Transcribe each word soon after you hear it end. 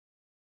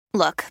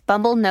Look,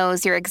 Bumble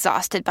knows you're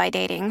exhausted by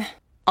dating.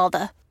 All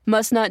the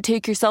must not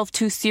take yourself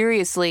too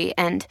seriously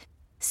and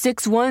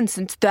 6'1"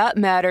 since that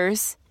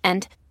matters.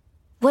 And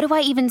what do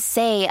I even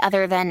say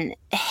other than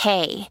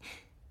hey?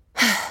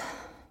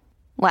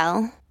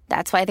 Well,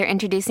 that's why they're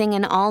introducing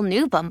an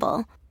all-new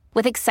Bumble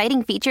with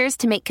exciting features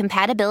to make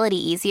compatibility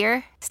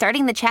easier,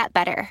 starting the chat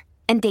better,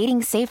 and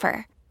dating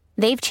safer.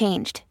 They've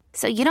changed,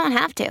 so you don't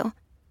have to.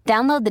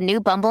 Download the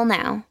new Bumble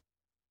now.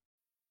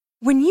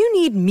 When you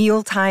need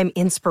mealtime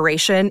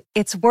inspiration,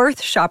 it's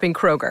worth shopping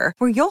Kroger,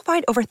 where you'll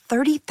find over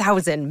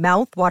 30,000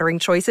 mouth-watering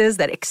choices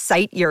that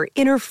excite your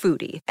inner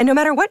foodie. And no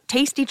matter what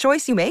tasty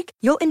choice you make,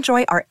 you'll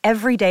enjoy our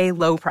everyday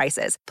low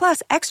prices,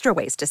 plus extra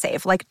ways to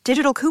save, like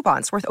digital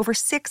coupons worth over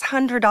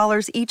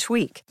 $600 each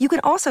week. You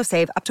can also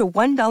save up to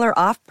 $1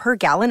 off per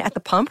gallon at the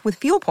pump with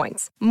fuel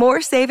points.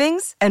 More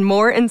savings and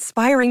more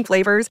inspiring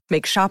flavors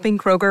make shopping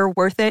Kroger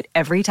worth it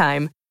every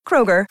time.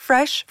 Kroger,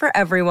 fresh for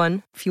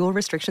everyone. Fuel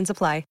restrictions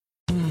apply.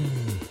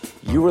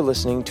 You were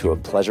listening to a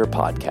Pleasure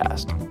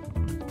podcast.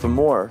 For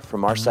more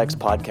from our Sex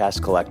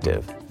Podcast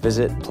Collective,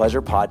 visit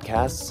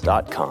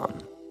pleasurepodcasts.com.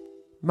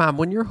 Mom,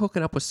 when you're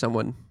hooking up with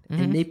someone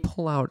and they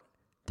pull out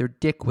their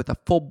dick with a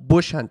full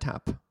bush on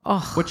top,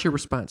 what's your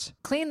response?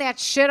 Clean that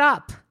shit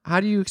up.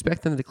 How do you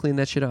expect them to clean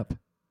that shit up?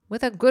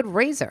 With a good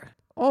razor.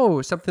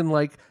 Oh, something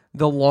like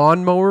the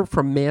lawnmower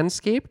from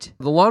Manscaped?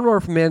 The lawnmower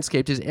from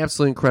Manscaped is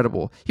absolutely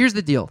incredible. Here's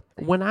the deal.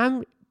 When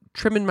I'm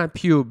trimming my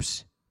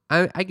pubes,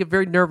 I get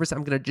very nervous.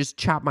 I'm going to just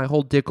chop my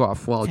whole dick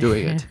off while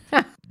doing it.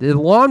 The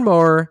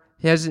lawnmower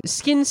has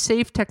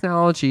skin-safe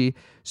technology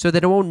so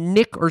that it won't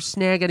nick or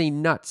snag any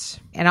nuts.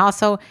 And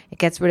also, it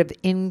gets rid of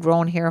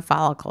ingrown hair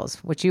follicles,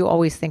 which you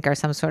always think are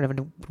some sort of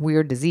a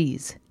weird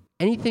disease.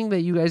 Anything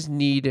that you guys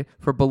need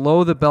for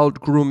below-the-belt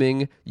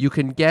grooming, you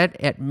can get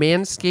at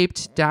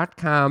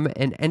manscaped.com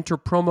and enter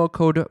promo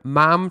code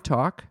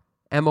MOMTALK,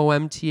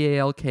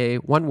 MOMTALK,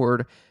 one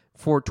word,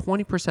 for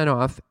 20%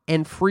 off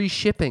and free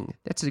shipping.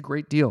 That's a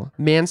great deal.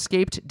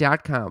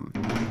 Manscaped.com.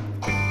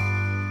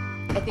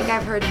 I think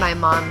I've heard my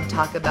mom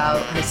talk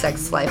about her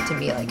sex life to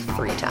me like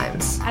 3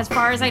 times. As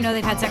far as I know,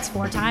 they've had sex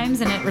 4 times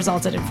and it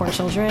resulted in 4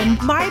 children.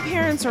 My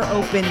parents are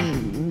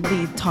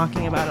openly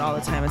talking about it all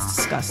the time. It's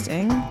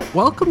disgusting.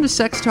 Welcome to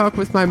Sex Talk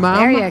with my mom.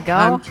 There you go.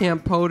 I'm Cam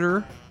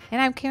Potter.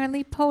 And I'm Karen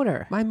Lee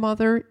Potter. My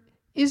mother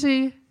is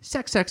a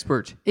sex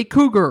expert, a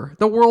cougar,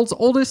 the world's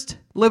oldest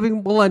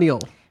living millennial.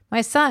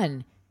 My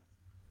son,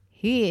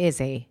 he is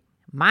a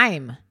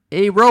mime.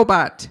 A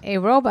robot.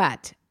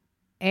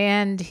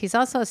 And he's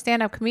also a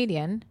stand-up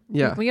comedian.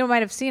 Yeah. You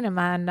might have seen him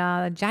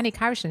on Johnny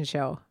Carson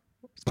show.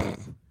 I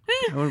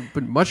would have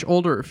been much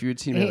older if you had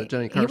seen him on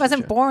Johnny Carson He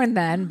wasn't show. born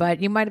then,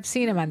 but you might have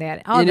seen him on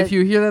that. And if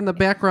you hear that in the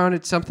background,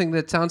 it's something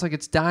that sounds like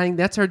it's dying.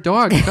 That's our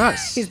dog,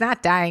 Gus. He's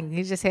not dying.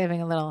 He's just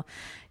having a little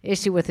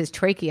issue with his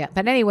trachea.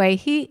 But anyway,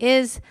 he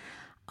is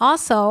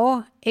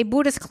also a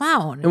Buddhist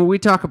clown. And we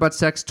talk about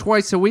sex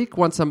twice a week,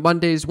 once on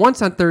Mondays,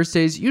 once on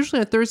Thursdays. Usually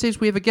on Thursdays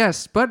we have a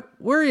guest, but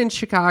we're in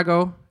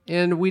Chicago,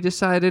 and we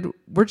decided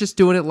we're just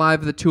doing it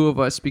live, the two of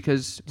us,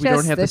 because we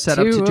don't have the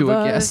setup to do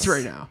a guest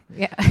right now.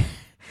 Yeah.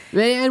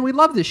 And we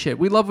love this shit.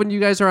 We love when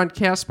you guys are on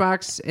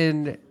CastBox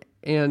and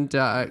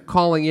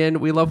calling in.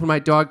 We love when my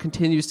dog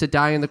continues to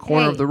die in the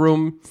corner of the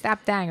room.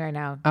 Stop dying right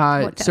now.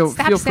 So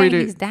stop feel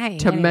free saying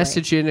to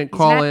message in and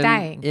call in,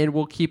 dying. and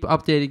we'll keep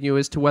updating you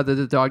as to whether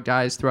the dog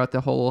dies throughout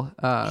the whole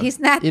He's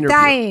not interview.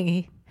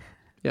 dying.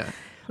 Yeah.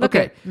 Look,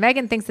 okay.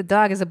 Megan thinks the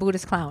dog is a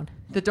Buddhist clown.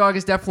 The dog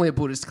is definitely a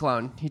Buddhist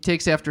clown. He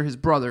takes after his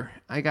brother.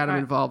 I got him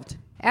involved.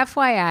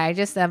 FYI,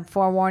 just a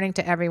forewarning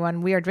to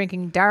everyone, we are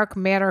drinking Dark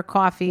Matter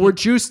coffee. We're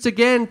juiced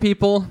again,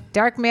 people.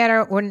 Dark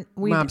Matter, when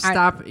we... Mom,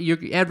 stop. You're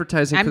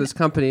advertising for this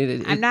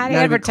company. I'm not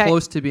even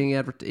close to being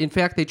advertised. In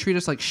fact, they treat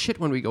us like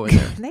shit when we go in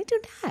there. They do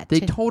not.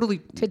 They totally...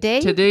 Today?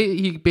 Today,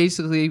 he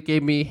basically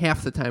gave me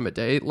half the time a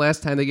day.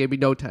 Last time, they gave me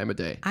no time a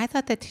day. I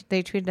thought that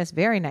they treated us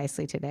very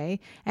nicely today.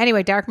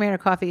 Anyway, Dark Matter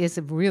coffee is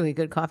a really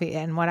good coffee,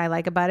 and what I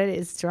like about it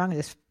is strong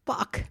as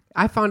fuck.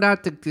 I found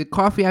out that the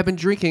coffee I've been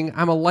drinking,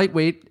 I'm a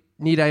lightweight,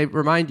 need I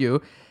remind you,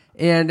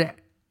 and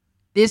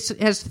this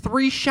has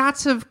 3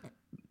 shots of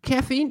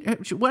caffeine.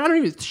 Well, I don't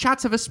even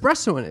shots of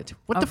espresso in it.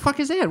 What the fuck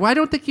is that? Why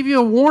don't they give you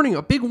a warning,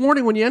 a big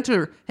warning when you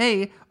enter?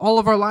 Hey, all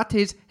of our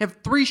lattes have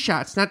 3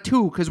 shots, not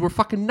 2, because we're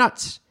fucking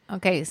nuts.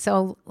 Okay,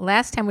 so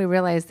last time we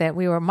realized that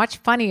we were much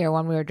funnier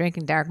when we were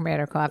drinking Dark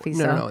Matter coffee.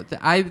 No.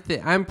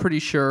 I'm pretty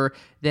sure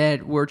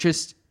that we're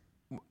just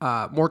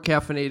more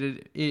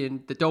caffeinated,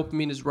 and the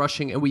dopamine is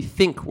rushing, and we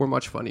think we're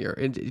much funnier,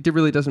 and it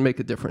really doesn't make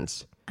a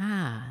difference.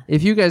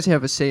 If you guys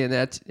have a say in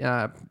that,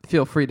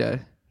 feel free to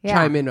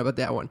chime in about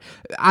that one.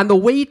 On the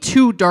way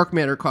to Dark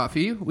Matter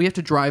Coffee, we have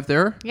to drive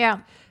there. Yeah.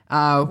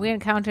 We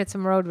encountered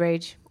some road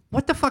rage.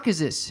 What the fuck is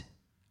this?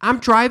 I'm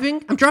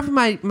driving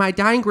my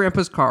dying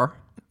grandpa's car,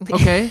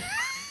 okay?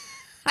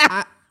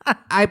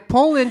 I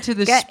pull into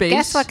this space.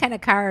 Guess what kind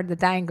of car the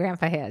dying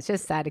grandpa has,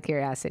 just out of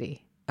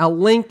curiosity. A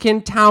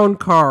Lincoln Town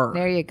Car.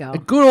 There you go. A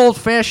good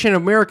old-fashioned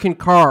American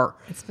car.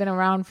 It's been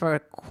around for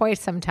quite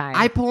some time.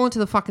 I pull into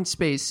the fucking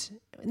space.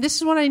 This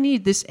is what I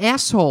need. This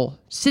asshole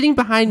sitting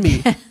behind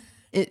me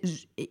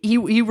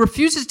He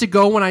refuses to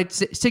go when I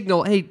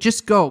signal, hey,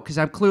 just go, because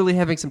I'm clearly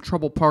having some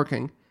trouble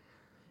parking.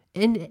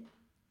 And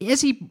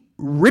as he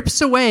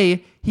rips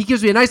away, he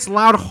gives me a nice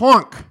loud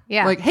honk.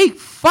 Yeah. Like, hey,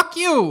 fuck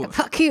you.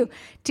 Fuck you.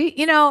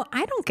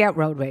 I don't get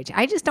road rage.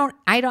 I'm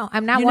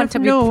not You one never to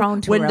be know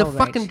prone to when road the rage.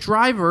 fucking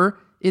driver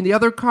in the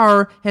other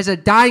car has a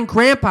dying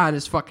grandpa in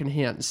his fucking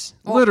hands.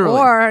 Literally.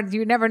 Or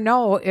you never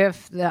know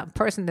if the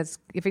person that's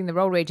giving the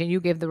road rage and you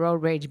give the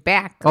road rage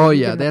back. Oh, or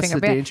you yeah, give them that's finger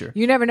the back, danger.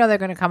 You never know they're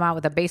going to come out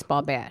with a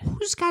baseball bat.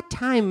 Who's got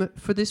time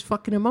for this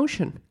fucking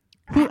emotion?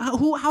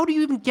 How do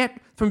you even get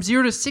from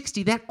 0 to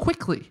 60 that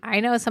quickly? I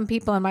know some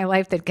people in my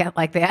life that get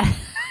like that.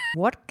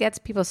 What gets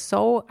people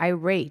so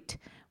irate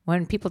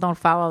when people don't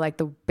follow like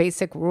the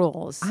basic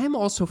rules? I'm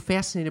also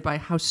fascinated by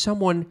how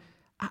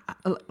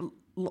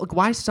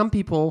why some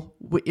people,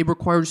 it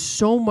requires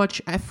so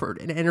much effort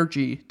and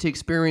energy to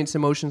experience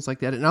emotions like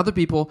that. And other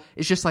people,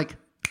 it's just like,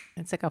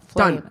 It's like a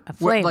flame. done. A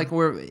flame.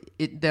 Where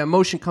the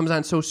emotion comes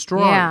on so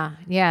strong.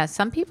 Yeah.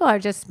 Some people are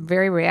just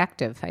very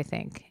reactive, I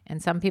think.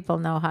 And some people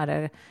know how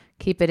to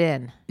keep it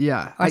in.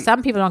 Yeah. Or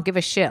some people don't give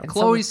a shit.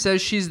 Chloe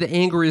says she's the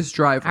angriest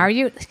driver. Are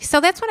you? So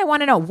that's what I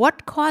want to know.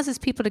 What causes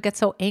people to get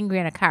so angry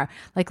in a car?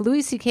 Like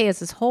Louis C.K. has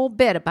this whole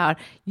bit about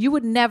you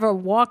would never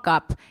walk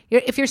up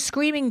if you're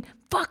screaming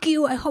 "fuck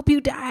you, I hope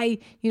you die,"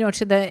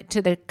 to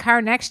the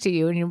car next to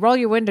you, and you roll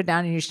your window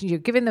down and you're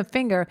giving the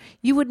finger.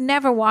 You would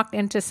never walk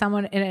into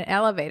someone in an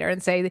elevator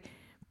and say,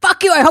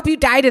 "Fuck you, I hope you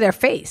die" to their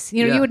face.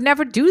 You would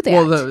never do that.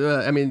 Well,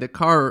 the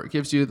car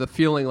gives you the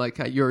feeling like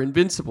you're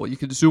invincible. You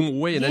could zoom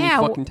away at any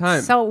fucking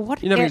time. So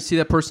what? You're never going to see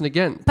that person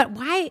again. But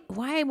why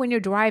when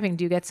you're driving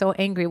do you get so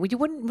angry? Well, you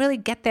wouldn't really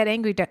get that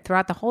angry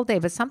throughout the whole day,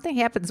 but something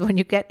happens when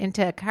you get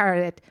into a car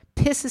that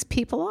pisses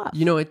people off.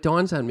 It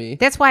dawns on me.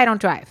 That's why I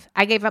don't drive.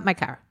 I gave up my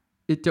car.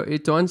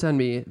 It dawns on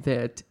me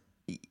that,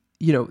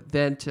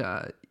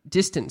 that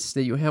distance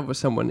that you have with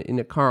someone in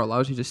a car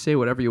allows you to say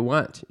whatever you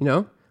want,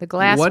 The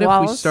glass What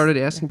walls. if we started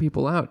asking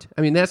people out?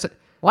 I mean, that's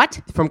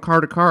What? from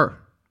car to car.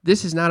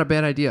 This is not a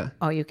bad idea.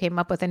 Oh, you came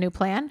up with a new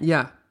plan?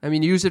 Yeah. I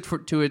mean, use it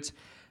to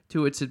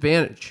its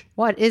advantage.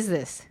 What is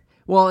this?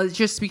 Well, it's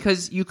just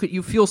because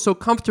you feel so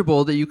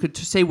comfortable that you could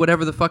say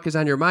whatever the fuck is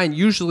on your mind.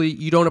 Usually,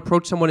 you don't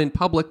approach someone in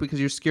public because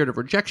you're scared of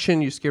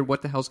rejection. You're scared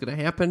what the hell's going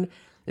to happen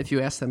if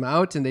you ask them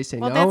out and they say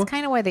no. Well, that's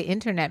kind of why the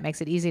internet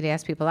makes it easy to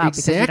ask people out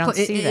because you don't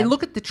see them. And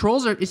look at the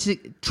trolls.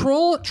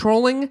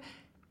 Trolling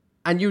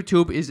on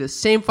YouTube is the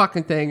same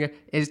fucking thing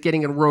as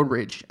getting in road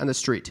rage on the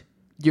street.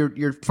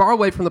 You're far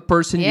away from the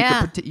person.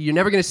 Yeah. You're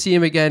never going to see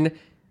him again.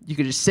 You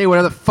can just say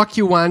whatever the fuck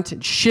you want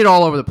and shit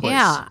all over the place.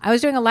 Yeah. I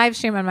was doing a live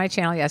stream on my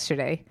channel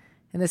yesterday,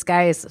 and this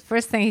guy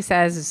first thing he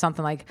says is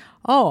something like,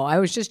 "Oh, I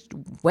was just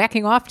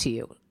whacking off to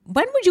you."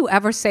 When would you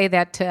ever say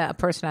that to a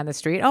person on the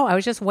street? "Oh, I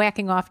was just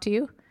whacking off to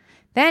you."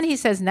 Then he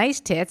says, "Nice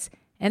tits."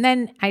 And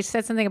then I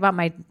said something about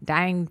my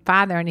dying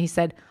father, and he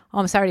said, "Oh,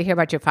 I'm sorry to hear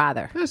about your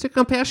father." It's a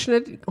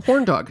compassionate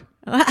horn dog.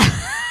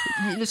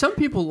 Some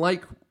people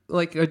like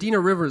Adina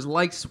Rivers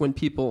likes when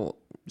people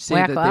say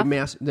Whack that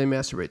off? they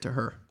masturbate to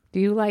her. Do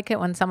you like it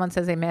when someone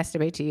says they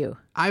masturbate to you?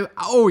 I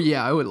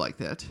would like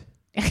that.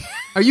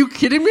 Are you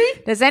kidding me?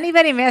 Does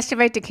anybody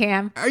masturbate to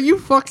Cam? Are you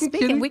fucking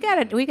kidding? We got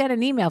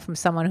an email from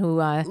someone who.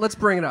 Let's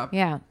bring it up.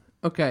 Yeah.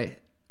 Okay.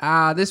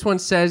 This one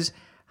says,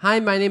 "Hi,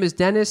 my name is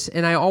Dennis,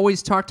 and I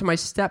always talk to my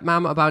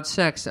stepmom about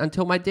sex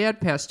until my dad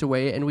passed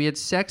away, and we had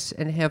sex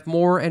and have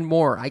more and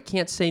more. I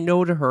can't say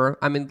no to her.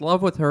 I'm in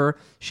love with her.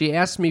 She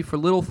asked me for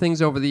little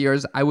things over the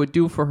years I would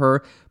do for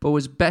her, but it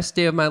was best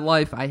day of my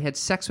life. I had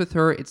sex with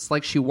her. It's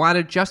like she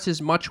wanted just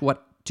as much.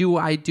 What do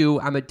I do?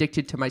 I'm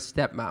addicted to my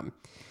stepmom."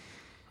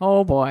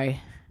 Oh boy.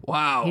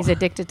 Wow. He's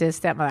addicted to his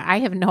stepmother. I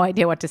have no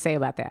idea what to say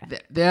about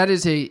that. That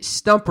is a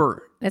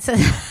stumper. That's a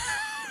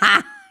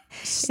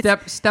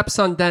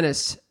Stepson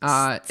Dennis.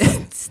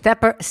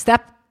 stumper.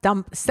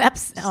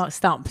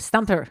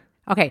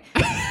 Okay.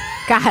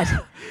 God.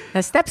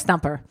 A step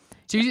stumper.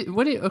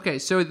 Okay,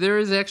 so there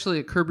is actually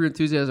a Curb Your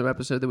Enthusiasm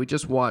episode that we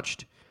just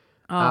watched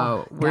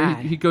where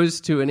he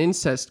goes to an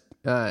incest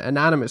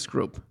anonymous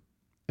group.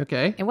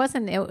 Okay? It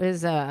wasn't, it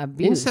was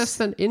abuse.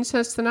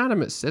 Incest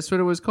Anonymous. That's what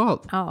it was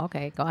called. Oh,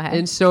 okay. Go ahead.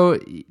 And so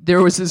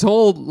there was this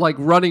whole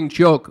running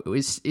joke.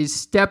 Is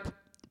step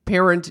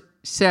parent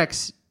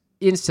sex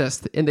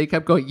incest? And they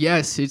kept going,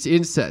 yes, it's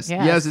incest.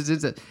 Yes, it's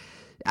incest.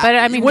 But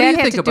I mean, what that do you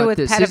had think to do about with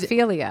this?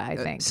 pedophilia, I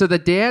think. So the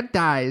dad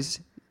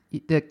dies.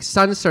 The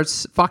son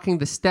starts fucking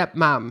the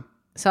stepmom.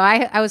 So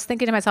I was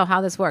thinking to myself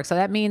how this works. So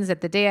that means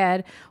that the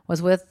dad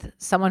was with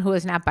someone who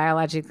is not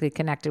biologically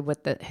connected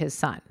with his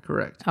son.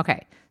 Correct.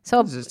 Okay.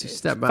 So This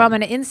is stepmom. from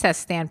an incest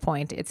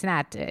standpoint, it's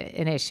not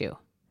an issue.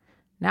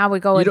 Now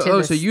we go into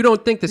this. So you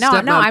don't think the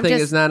stepmom thing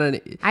is not an...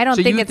 I don't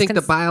so think you it's think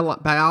the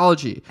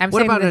biology. I'm what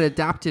saying about that- an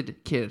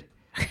adopted kid?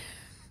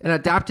 An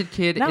adopted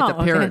kid No, and the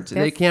okay, parent. They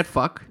that's- can't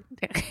fuck.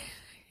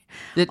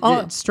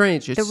 It's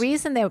strange. The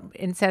reason that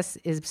incest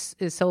is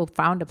so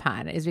frowned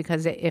upon is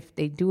because if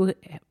they do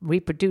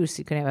reproduce,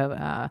 you can have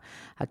a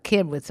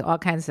kid with all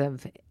kinds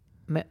of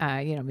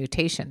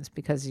mutations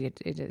because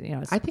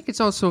it's, I think it's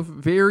also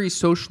very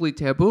socially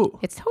taboo.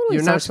 it's totally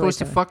You're not socially supposed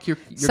to taboo. fuck your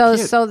So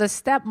kid. so the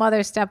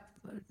stepmother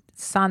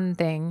stepson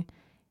thing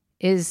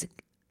is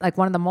like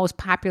one of the most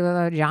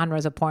popular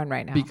genres of porn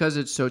right now because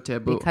it's so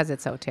taboo. because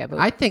it's so taboo.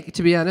 I think,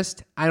 to be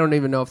honest, I don't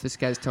even know if this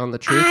guy's telling the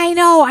truth. I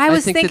know. I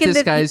was think thinking that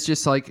this that guy's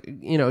just like,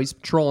 he's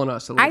trolling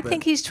us a little I bit.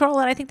 think he's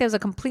trolling. I think that was a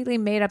completely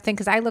made up thing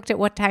because I looked at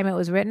what time it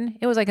was written.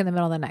 It was like in the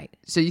middle of the night.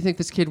 So you think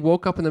this kid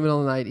woke up in the middle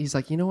of the night? He's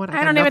like, you know what?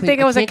 I don't even think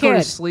it was a I can't go to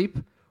kid. sleep.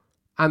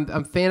 I'm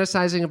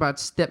fantasizing about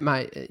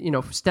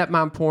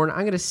stepmom porn. I'm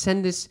going to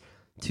send this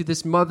to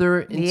this mother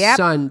and Yep.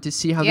 son to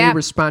see how they Yep.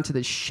 respond to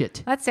this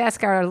shit. Let's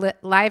ask our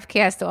live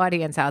cast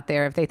audience out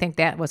there if they think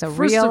that was a First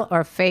real of-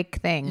 or fake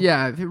thing.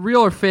 Yeah, if it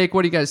real or fake,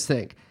 what do you guys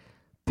think?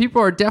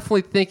 People are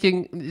definitely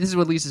thinking, this is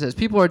what Lisa says,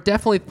 people are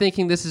definitely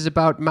thinking this is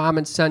about mom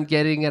and son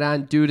getting it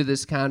on due to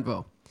this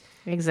convo.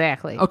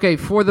 Exactly. Okay,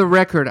 for the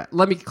record,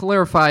 let me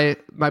clarify,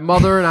 my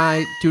mother and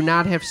I do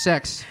not have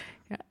sex.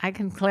 I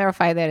can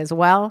clarify that as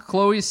well.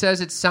 Chloe says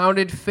it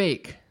sounded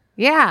fake.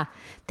 Yeah,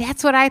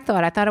 that's what I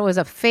thought. I thought it was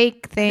a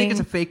fake I thing. think it's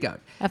a fake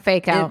out. A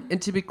fake out.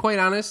 And to be quite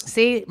honest,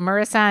 See,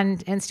 Marissa on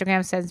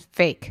Instagram says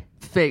fake.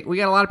 fake. We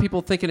got a lot of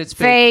people thinking it's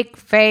fake.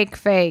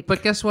 Fake.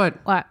 But guess what?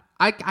 What?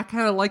 I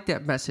kind of like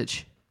that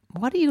message.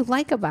 What do you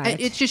like about it?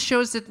 It just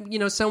shows that,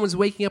 someone's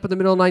waking up in the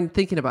middle of the night and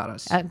thinking about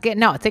us.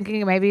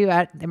 Thinking maybe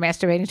they're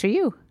masturbating to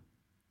you.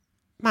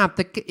 Mom,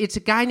 it's a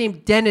guy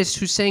named Dennis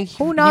who's saying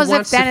Who knows he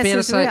wants if Dennis to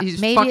is fantasize. real?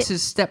 He Maybe fucks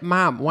his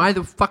stepmom. Why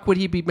the fuck would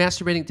he be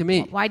masturbating to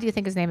me? Why do you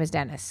think his name is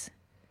Dennis?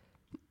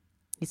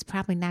 It's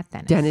probably not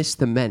Dennis. Dennis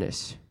the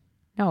Menace.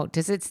 No,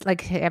 does it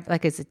have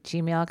is a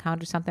Gmail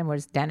account or something where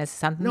it's Dennis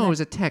something? No, it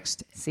was a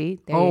text. See?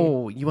 There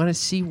You want to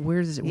see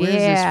where's this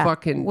Yeah.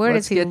 fucking? Where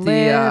let's does he get live?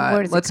 the.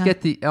 Where does it let's come-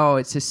 get the. Oh,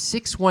 it's a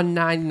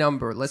 619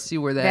 number. Let's see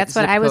where that. That's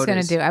what zip I was code going to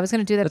is. do. I was going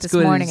to do that Let's this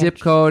go morning. to the zip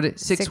code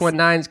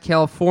 619 is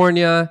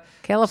California.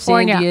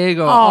 California. San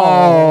Diego.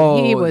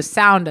 Oh, he was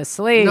sound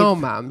asleep. No,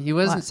 Mom, he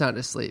wasn't sound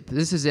asleep.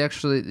 This is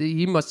actually,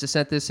 he must have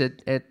sent this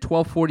at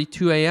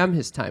 12:42 a.m.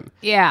 his time.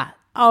 Yeah.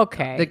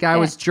 Okay. The guy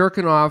was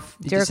jerking off.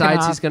 He Jerking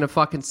decides off. he's going to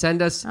fucking send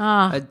us Oh,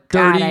 a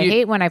God, dirty, I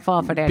hate when I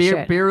fall for that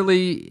shit.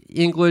 barely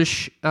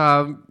English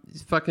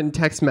fucking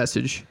text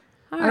message.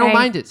 All I don't right.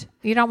 mind it.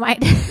 You don't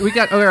mind? We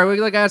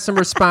got some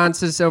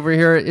responses over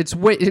here. It's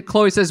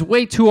Chloe says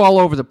way too all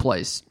over the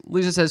place.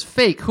 Lisa says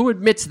fake. Who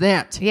admits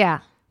that? Yeah.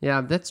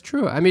 Yeah, that's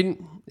true. I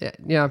mean,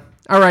 yeah.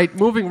 All right,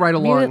 moving right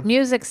along.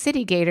 Music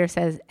City Gator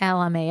says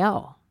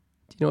LMAO.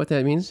 Do you know what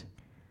that means?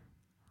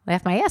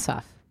 Laugh my ass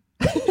off.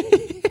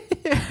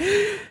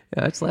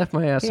 Yeah, let's laugh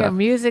my ass Yeah, off.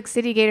 Music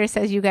City Gator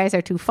says you guys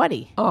are too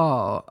funny.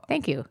 Oh,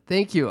 Thank you.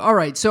 thank you. All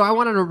right, so I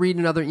wanted to read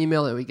another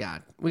email that we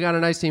got. We got a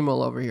nice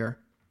email over here.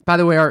 By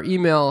the way, our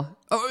email.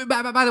 Oh,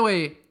 by the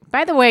way,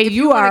 By the way, you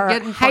you wanna are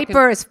get in hyper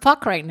fucking- as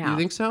fuck right now. you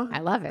think so? I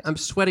love it. I'm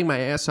sweating my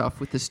ass off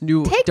with this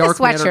new Take the dark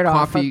matter sweatshirt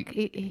off.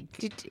 coffee.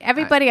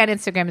 Everybody on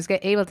Instagram is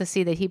able to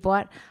see that he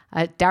bought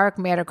a dark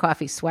matter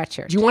coffee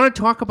sweatshirt. Do you want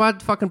to talk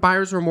about fucking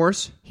buyer's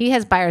remorse? He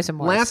has buyer's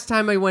remorse. Last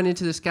time I went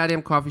into this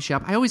goddamn coffee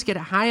shop, I always get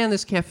high on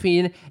this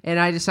caffeine, and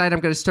I decide I'm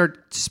going to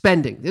start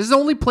spending. This is the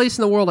only place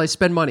in the world I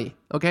spend money.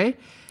 Okay,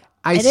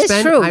 it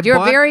is true.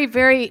 You're very,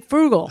 very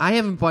frugal. I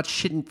haven't bought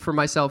shit for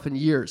myself in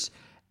years.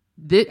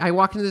 I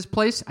walk into this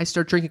place, I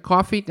start drinking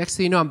coffee. Next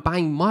thing you know, I'm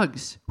buying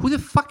mugs. Who the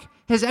fuck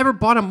has ever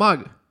bought a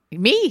mug?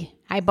 Me.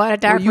 I bought a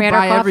dark you matter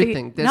buy coffee.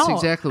 everything. That's no,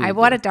 exactly what I you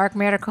bought do. a dark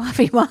matter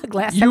coffee mug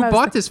last You time. I was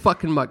bought this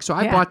fucking mug, so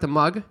I Yeah. bought the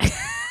mug.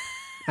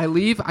 I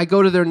leave. I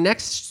go to their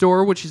next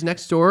store, which is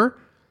next door.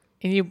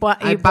 and you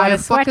bought. I You buy bought a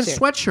fucking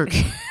sweatshirt.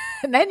 sweatshirt.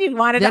 And then you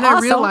wanted Then to I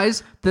also.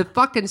 realize the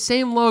fucking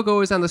same logo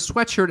is on the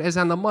sweatshirt as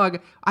on the mug.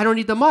 I don't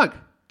need the mug.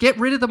 Get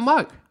rid of the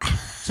mug.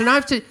 So now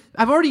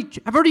I've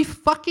already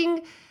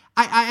fucking.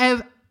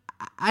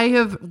 I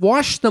have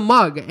washed the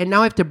mug, and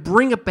now I have to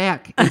bring it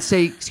back and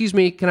say, "Excuse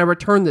me, can I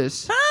return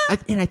this?"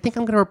 And I think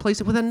I'm going to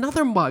replace it with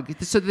another mug,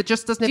 so that it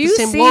just doesn't Do have you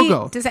the same see?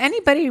 logo. Does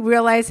anybody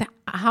realize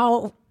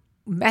how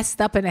messed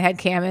up in the head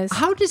cam is?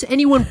 How does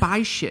anyone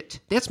buy shit?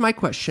 That's my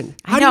question.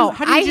 I know.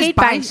 How do you I just hate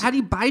buy? buying How do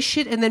you buy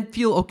shit and then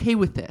feel okay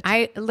with it?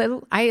 I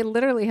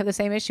literally have the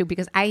same issue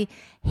because I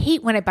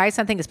hate when I buy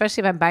something,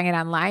 especially if I'm buying it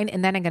online,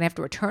 and then I'm going to have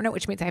to return it,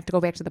 which means I have to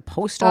go back to the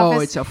post Oh,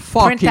 office, it's a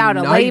print fucking out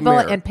a label,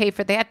 nightmare. and pay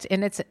for that,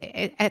 and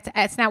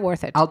it's not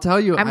worth it. I'll tell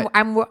you.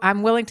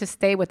 I'm willing to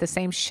stay with the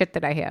same shit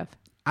that I have.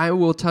 I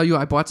will tell you.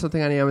 I bought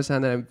something on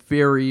Amazon that I'm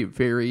very,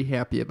 very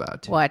happy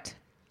about. What?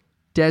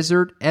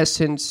 Desert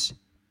Essence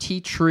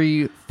Tea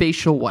Tree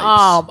facial wipes.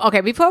 Oh,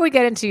 okay. Before we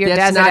get into your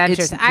desert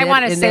entrance, I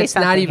want to say that's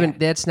something. not even here.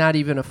 that's not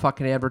even a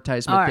fucking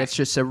advertisement. All right. That's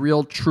just a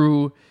real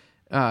true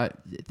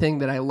thing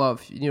that I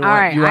love. You know All what?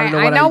 right, You wanna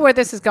I what know where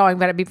this is going,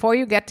 but before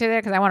you get to there,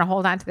 because I want to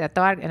hold on to that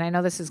thought, and I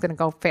know this is going to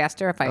go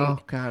faster if I. Oh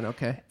God.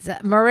 Okay.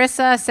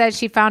 Marissa said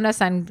she found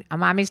us on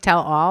Mommy's Tell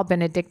All.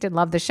 Been addicted,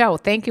 love the show.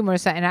 Thank you,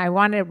 Marissa. And I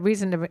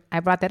I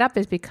brought that up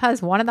is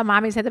because one of the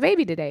mommies had the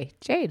baby today,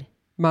 Jade.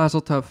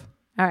 Mazel tov.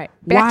 All right,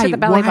 back to the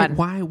belly button.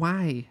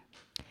 Why?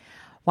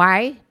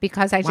 Why?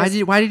 Because I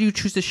just Why did you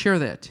choose to share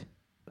that?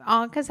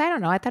 Oh, because I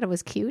don't know. I thought it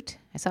was cute.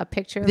 I saw a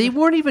picture. They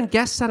weren't even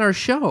guests on our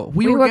show.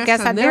 We were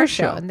guests on their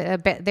show. And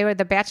they were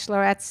the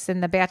Bachelorettes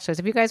and the Bachelors.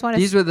 If you guys want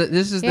to,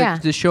 This is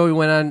the show we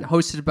went on,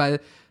 hosted by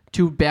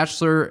two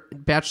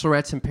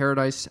bachelorettes in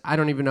paradise. I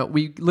don't even know.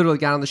 We literally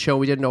got on the show.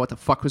 We didn't know what the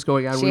fuck was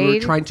going on. Jade? We were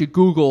trying to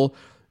Google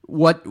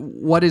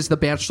what is the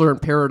Bachelor in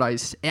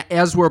Paradise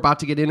as we're about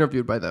to get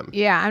interviewed by them.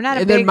 Yeah, I'm not.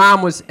 And then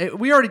Mom was.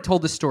 We already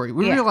told the story.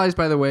 We realized,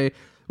 by the way,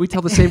 we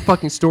tell the same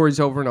fucking stories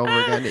over and over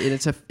again. And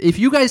it's if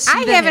you guys see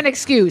I have an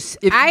excuse.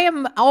 I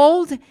am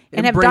old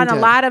and have done a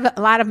lot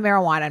of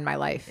marijuana in my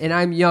life. And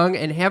I'm young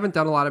and haven't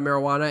done a lot of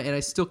marijuana, and I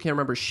still can't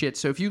remember shit.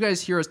 So if you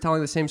guys hear us telling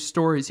the same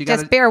stories, you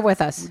just bear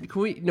with us.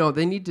 No,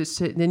 they need to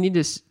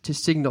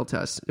signal to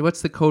us.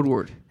 What's the code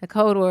word? The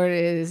code word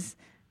is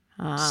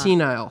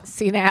senile.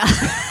 Senile.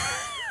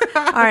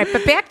 All right,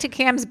 but back to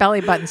Cam's belly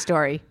button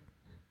story.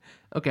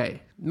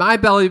 Okay, my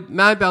belly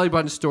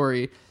button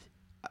story.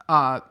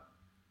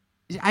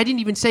 I didn't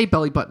even say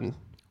belly button.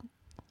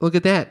 Look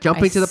at that.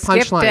 Jumping to the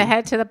punchline. Skipped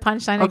ahead to the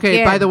punchline Okay,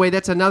 again. by the way,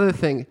 that's another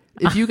thing.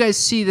 If you guys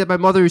see that my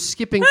mother is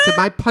skipping to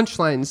my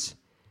punchlines,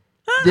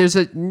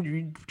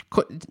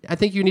 I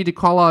think you need to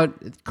call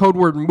out code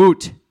word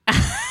moot.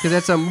 Because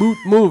that's a moot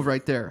move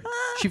right there.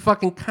 She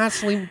fucking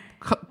constantly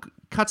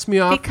cuts me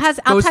off. Because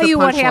I'll tell you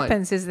what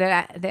happens is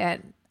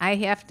that I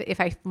have to,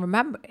 if I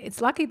remember, it's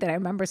lucky that I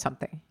remember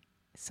something.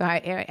 So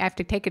I have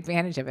to take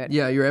advantage of it.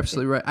 Yeah, you're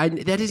absolutely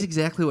right. That is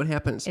exactly what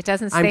happens. It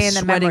doesn't stay in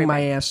the memory. I'm sweating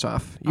my ass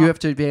off. You have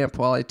to vamp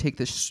while I take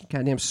this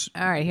goddamn...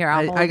 All right, here,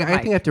 I'll hold I the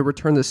think mic. I have to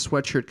return this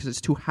sweatshirt because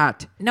it's too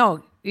hot.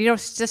 No, you know,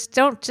 just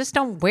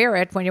don't wear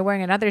it when you're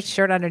wearing another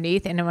shirt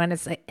underneath and when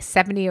it's like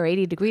 70 or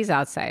 80 degrees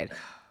outside.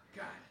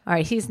 God. All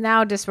right, he's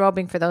now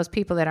disrobing for those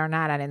people that are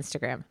not on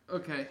Instagram.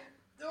 Okay.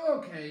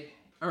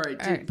 All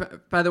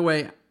right. By the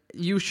way,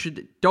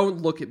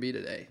 don't look at me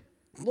today.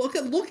 Look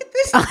at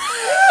this.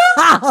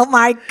 Oh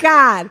my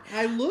God!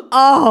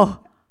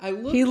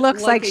 He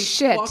looks like a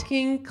shit.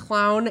 Fucking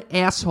clown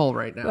asshole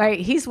right now. Right,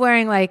 he's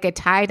wearing like a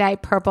tie-dye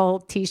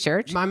purple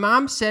T-shirt. My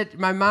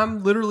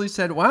mom literally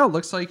said, "Wow,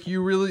 looks like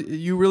you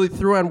really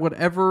threw on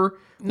whatever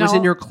was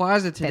in your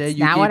closet today.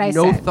 You gave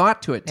no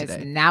thought to it today."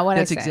 That's not what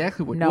I said. That's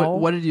exactly what. No.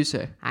 What did you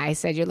say? I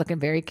said you're looking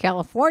very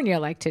California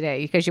like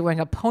today because you're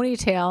wearing a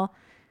ponytail.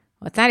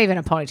 Well, it's not even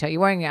a ponytail.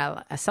 You're wearing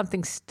a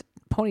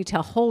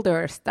ponytail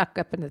holder stuck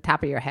up in the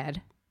top of your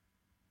head.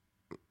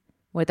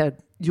 With a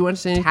Do you want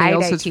to say anything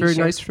else that's very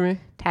nice for me?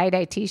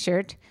 Tie-dye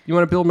T-shirt. You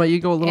want to build my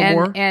ego a little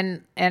more?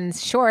 And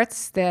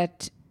shorts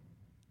that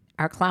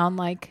are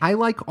clown-like. I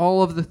like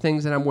all of the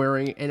things that I'm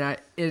wearing,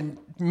 and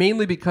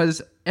mainly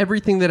because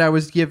everything that I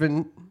was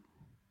given,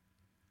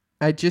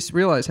 I just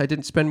realized I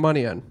didn't spend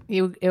money on.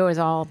 It was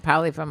all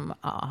probably from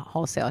a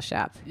wholesale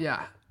shop.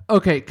 Yeah.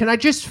 Okay, can I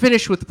just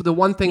finish with the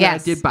one thing that I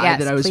did buy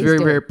that I was very,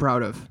 very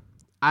proud of?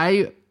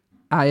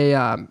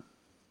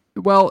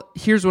 Well,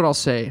 here's what I'll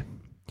say.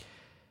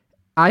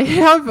 I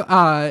have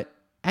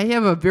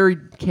a very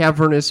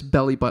cavernous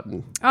belly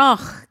button.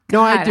 Oh, God,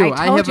 no, I do.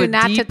 I told have you a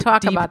not deep, to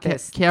talk deep about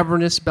this.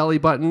 Cavernous belly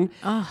button,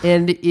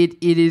 and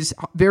it is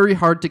very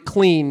hard to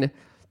clean.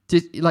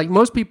 Like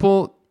most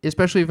people,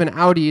 especially if an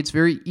Audi, it's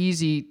very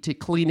easy to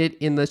clean it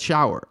in the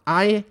shower.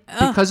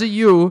 Because of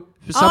you,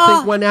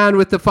 something went on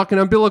with the fucking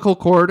umbilical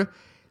cord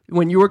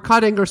when you were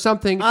cutting or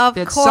something.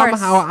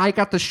 Somehow I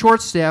got the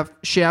short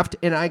shaft,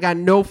 and I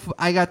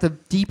got the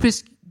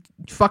deepest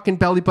fucking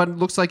belly button.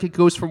 Looks like it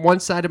goes from one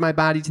side of my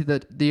body to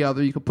the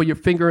other. You can put your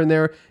finger in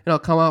there and it'll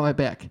come out my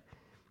back.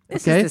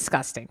 This is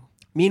disgusting.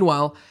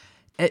 Meanwhile,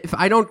 if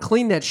I don't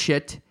clean that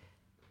shit,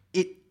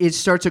 it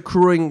starts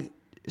accruing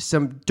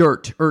some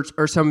dirt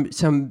or some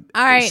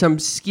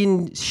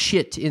skin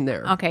shit in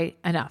there. Okay,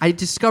 enough. I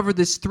discovered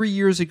this 3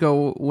 years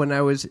ago when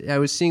I was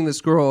seeing this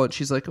girl, and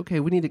she's like, "Okay,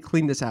 we need to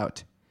clean this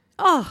out."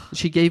 Oh.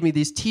 She gave me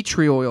these tea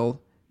tree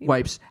oil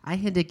wipes. I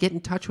had to get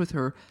in touch with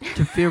her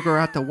to figure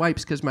out the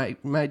wipes because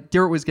my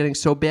dirt was getting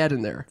so bad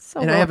in there.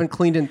 I haven't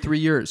cleaned in 3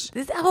 years.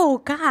 Oh,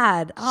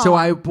 God. Oh. So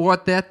I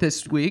bought that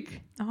this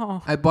week.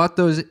 Oh. I bought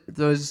those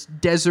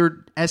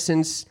Desert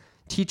Essence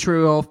tea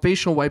tree oil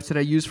facial wipes that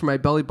I use for my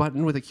belly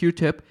button with a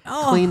Q-tip.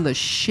 Clean the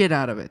shit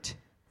out of it.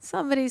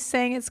 Somebody's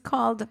saying it's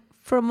called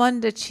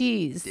Fromunda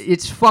cheese.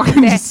 It's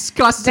fucking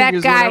disgusting.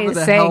 That guy whatever is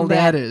the saying hell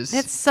that is.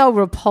 It's so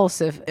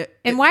repulsive.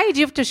 And why did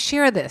you have to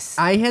share this?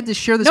 I had to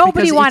share this.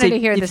 Nobody because wanted to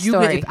hear this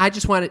story. I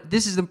just wanted.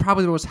 This is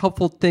probably the most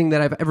helpful thing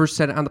that I've ever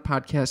said on the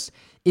podcast.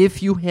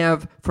 If you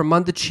have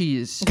Fromunda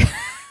cheese,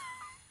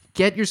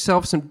 get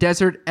yourself some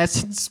Desert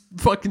Essence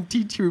fucking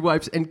tea tree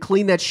wipes and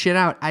clean that shit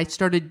out. I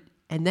started,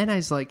 and then I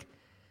was like,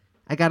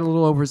 I got a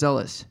little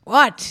overzealous.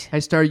 What? I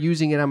started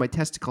using it on my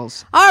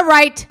testicles. All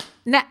right.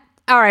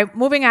 All right,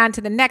 moving on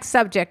to the next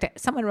subject.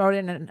 Someone wrote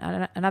in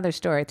another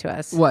story to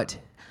us. What?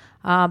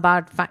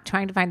 About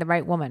trying to find the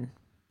right woman.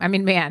 I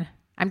mean, man.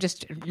 I'm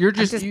just You're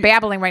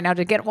babbling right now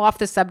to get off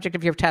the subject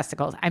of your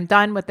testicles. I'm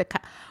done with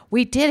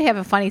we did have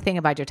a funny thing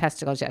about your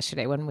testicles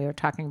yesterday when we were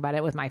talking about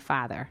it with my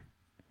father.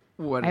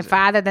 What? My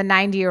father, the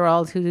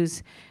 90-year-old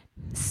who's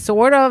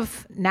sort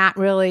of not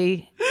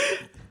really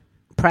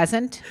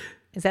present.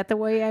 Is that the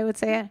way I would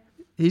say it?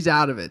 He's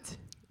out of it.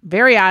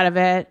 very out of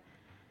it.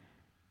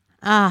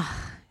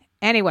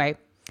 Anyway.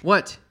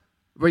 What?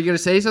 Were you going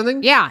to say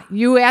something? Yeah,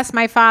 you asked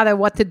my father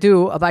what to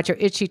do about your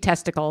itchy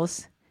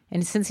testicles.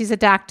 And since he's a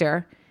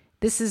doctor,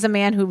 this is a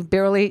man who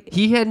barely...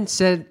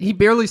 He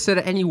barely said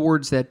any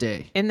words that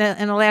day. In the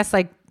last,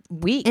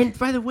 week. And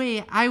by the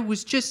way, I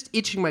was just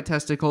itching my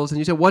testicles, and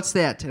you said, "What's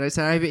that?" And I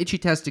said, "I have itchy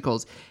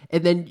testicles."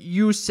 And then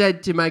you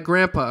said to my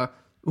grandpa,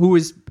 who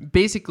is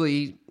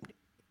basically,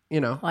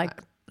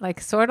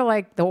 sort of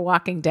like The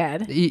Walking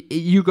Dead.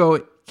 You go,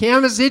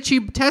 "Cam has itchy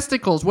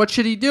testicles. What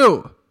should he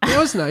do?" That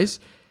was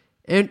nice.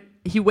 And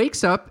he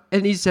wakes up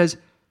and he says,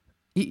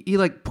 he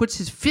puts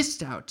his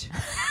fist out,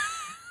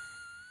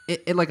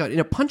 in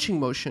a punching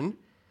motion,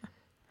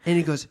 and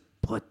he goes,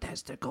 "Put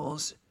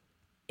testicles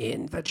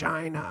in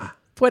vagina."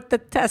 Put the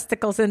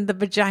testicles in the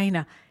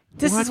vagina.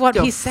 This is what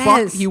the he fuck?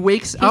 says. He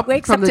wakes up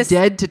from the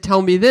dead to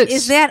tell me this.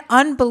 Is that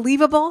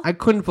unbelievable?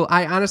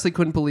 I honestly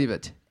couldn't believe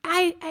it.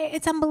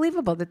 It's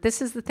unbelievable that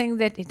this is the thing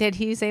that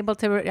he's able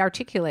to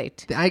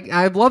articulate.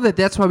 I love that.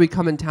 That's why we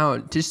come in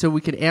town, just so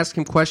we can ask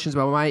him questions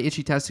about my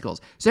itchy testicles.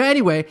 So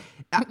anyway,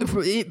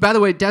 by the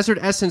way, Desert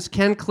Essence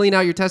can clean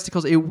out your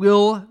testicles. It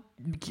will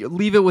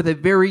leave it with a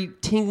very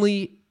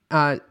tingly,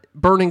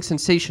 burning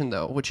sensation,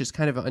 though, which is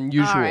kind of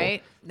unusual. All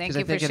right. Thank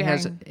you for sharing. Because I think it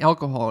has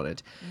alcohol in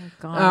it.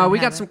 We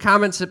got some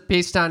comments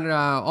based on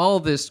all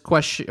these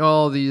stories.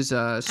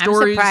 I'm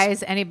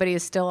surprised anybody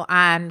is still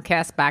on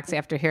CastBox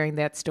after hearing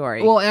that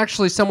story. Well,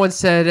 actually, someone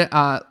said,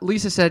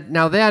 Lisa said,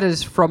 "Now that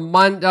is from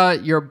under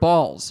your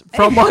balls."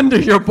 From under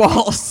your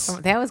balls.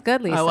 That was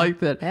good, Lisa. I like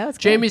that. That was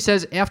good. Jamie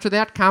says, "After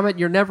that comment,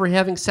 you're never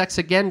having sex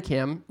again,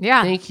 Kim."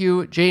 Yeah. Thank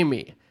you,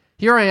 Jamie.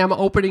 Here I am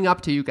opening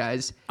up to you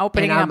guys.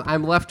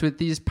 I'm left with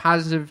these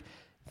positive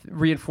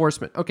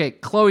reinforcement. Okay,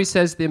 Chloe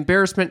says the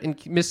embarrassment in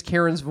Miss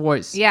Karen's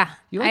voice. Yeah.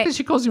 You like that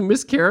she calls you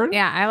Miss Karen?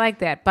 Yeah, I like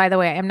that. By the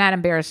way, I'm not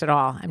embarrassed at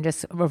all. I'm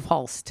just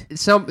repulsed.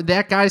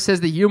 That guy says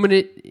the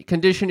human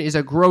condition is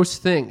a gross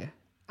thing.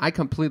 I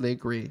completely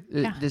agree.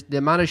 Yeah. The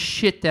amount of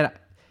shit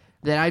that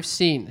I've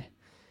seen.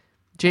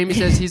 Jamie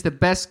says he's the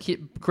best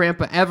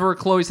grandpa ever.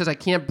 Chloe says I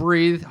can't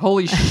breathe.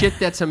 Holy shit,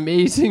 that's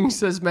amazing,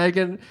 says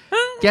Megan.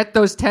 Get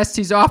those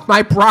testes off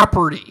my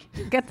property.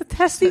 Get the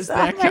testes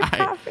off my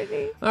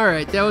property. All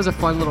right, that was a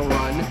fun little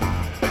run.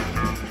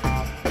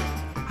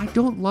 I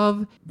don't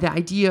love the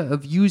idea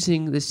of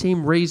using the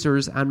same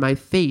razors on my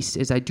face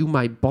as I do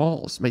my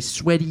balls, my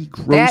sweaty,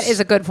 gross. That is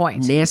a good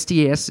point.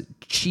 Nasty ass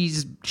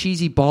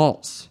cheesy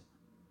balls.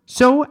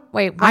 So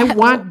wait, I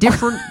want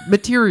different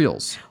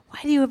materials. Why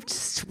do you have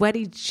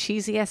sweaty,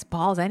 cheesy ass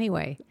balls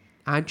anyway?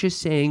 I'm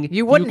just saying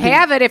you wouldn't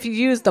have it if you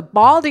used the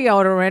ball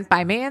deodorant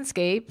by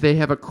Manscaped. They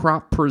have a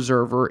crop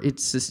preserver.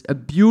 It's a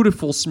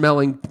beautiful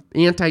smelling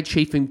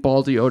anti-chafing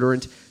ball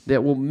deodorant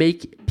that will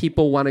make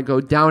people want to go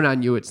down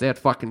on you. It's that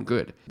fucking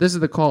good. This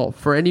is the call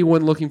for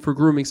anyone looking for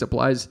grooming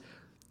supplies.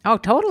 Oh,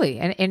 totally.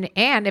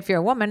 And if you're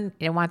a woman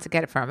and wants to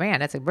get it for a man,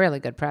 that's a really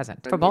good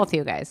present for both of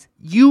you guys.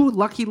 You,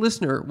 lucky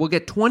listener, will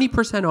get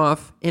 20%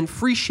 off and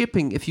free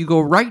shipping if you go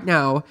right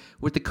now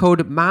with the code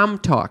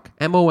MOMTALK,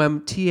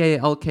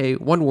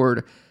 MOMTALK, one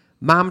word,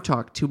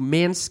 MOMTALK, to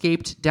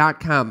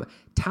manscaped.com.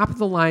 Top of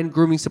the line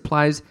grooming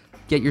supplies.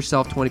 Get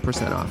yourself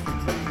 20% off.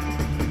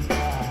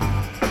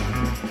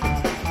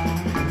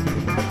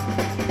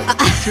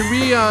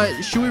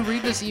 Should we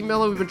read this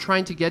email that we've been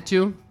trying to get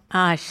to?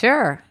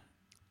 Sure.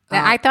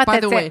 I thought by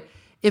the way,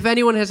 if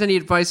anyone has any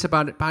advice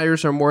about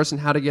buyer's remorse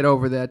and how to get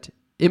over that,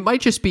 it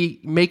might just be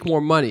make more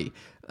money.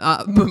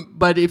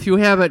 But if you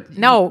have it, it's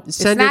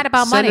not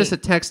about money. Send us a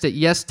text at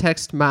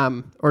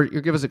YesTextMom, or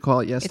give us a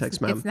call at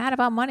YesTextMom. It's not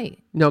about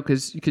money. No,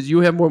 because you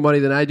have more money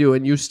than I do,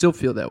 and you still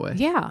feel that way.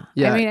 Yeah.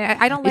 I mean,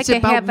 I don't like to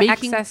have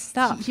excess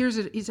stuff.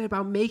 It's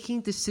about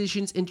making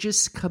decisions and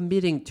just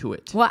committing to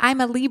it. Well,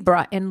 I'm a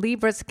Libra, and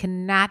Libras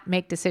cannot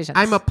make decisions.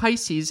 I'm a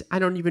Pisces. I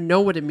don't even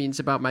know what it means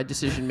about my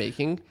decision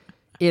making.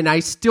 And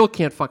I still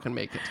can't fucking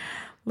make it.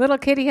 Little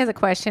Kitty has a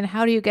question.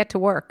 How do you get to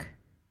work?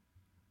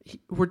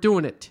 We're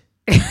doing it.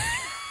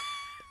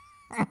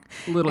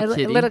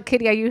 Little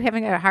Kitty, are you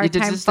having a hard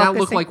time focusing? Does that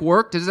look like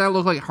work? Does that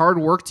look like hard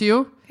work to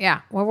you? Yeah,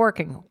 we're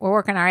working. We're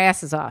working our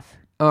asses off.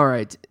 All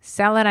right.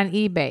 Sell it on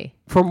eBay.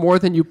 For more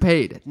than you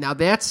paid. Now,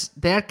 that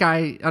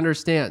guy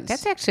understands.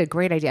 That's actually a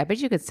great idea. I bet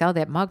you could sell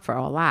that mug for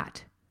a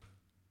lot.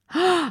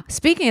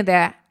 Speaking of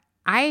that,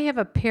 I have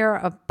a pair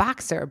of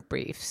boxer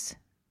briefs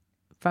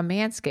from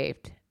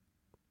Manscaped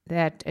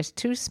that is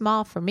too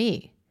small for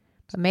me.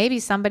 But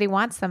maybe somebody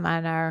wants them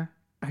on our...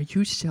 Are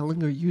you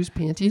selling or used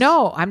panties?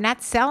 No, I'm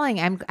not selling.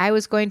 I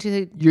was going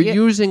to... You're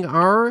using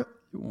our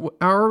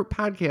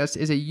podcast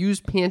as a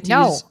used panties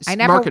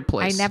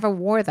marketplace. I never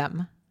wore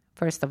them,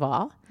 first of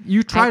all.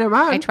 You tried them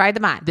on. I tried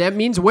them on. That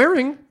means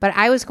wearing. But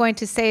I was going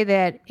to say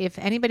that if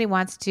anybody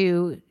wants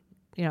to,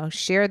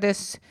 share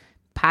this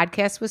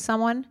podcast with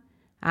someone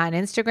on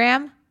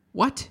Instagram...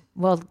 What?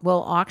 We'll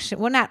auction.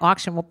 Well, not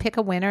auction. We'll pick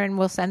a winner and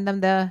we'll send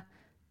them the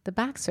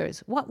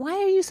boxers. What? Why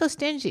are you so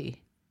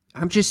stingy?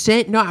 I'm just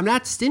saying. No, I'm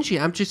not stingy.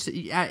 I'm just.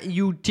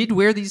 You did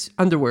wear these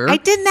underwear. I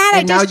did not.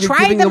 And I just now you're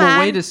tried giving them them on.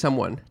 away to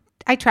someone.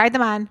 I tried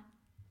them on.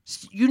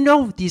 You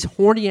know these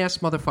horny ass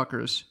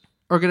motherfuckers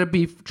are gonna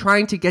be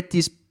trying to get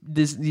these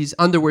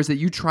underwears that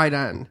you tried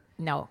on.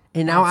 No.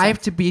 And now I have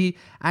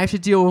to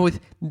deal with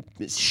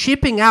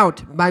shipping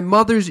out my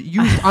mother's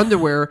used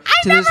underwear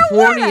to this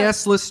horny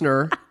ass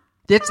listener.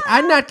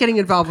 I'm not getting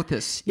involved with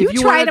this. You If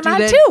you tried wanna them do on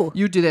that, too.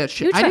 You do that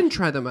shit. I didn't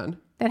try them on.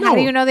 Then how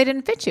do you know they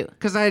didn't fit you?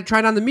 Because I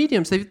tried on the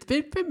mediums. They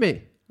fit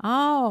me.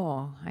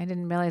 Oh, I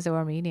didn't realize they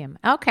were medium.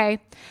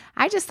 Okay.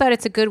 I just thought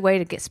it's a good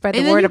way to spread the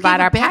And then word you about gave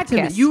it our back to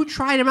me. podcast. You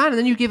tried them on, and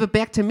then you gave it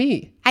back to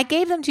me. I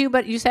gave them to you,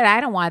 but you said,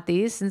 I don't want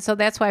these. And so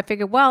that's why I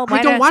figured, well,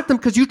 I don't want them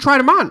because you tried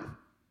them on.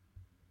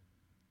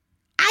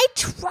 I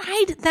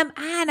tried them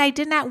on. I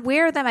did not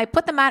wear them. I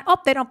put them on. Oh,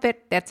 they don't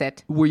fit. That's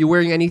it. Were you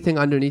wearing anything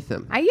underneath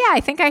them?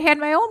 I think I had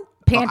my own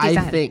panties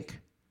on. I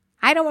think.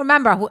 I don't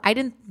remember. I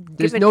didn't.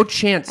 There's no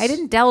chance. I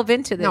didn't delve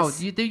into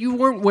this. No, you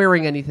weren't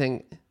wearing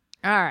anything.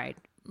 All right.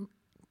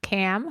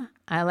 Cam,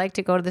 I like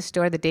to go to the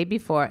store the day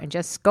before and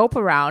just scope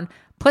around,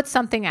 put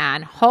something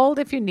on, hold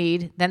if you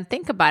need, then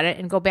think about it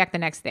and go back the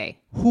next day.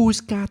 Who's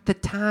got the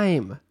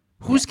time?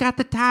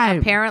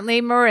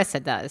 Apparently,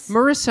 Marissa does.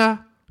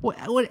 Marissa,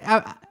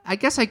 I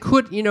guess I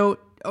could,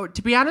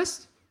 to be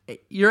honest,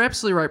 you're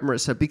absolutely right,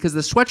 Marissa, because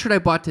the sweatshirt I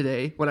bought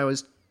today when I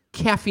was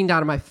caffeined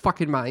out of my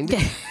fucking mind,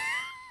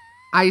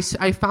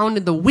 I found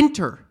in the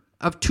winter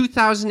of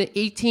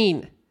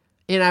 2018,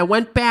 and I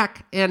went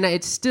back, and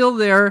it's still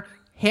there,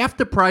 half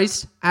the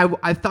price.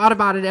 I thought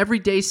about it every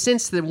day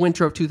since the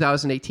winter of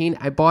 2018.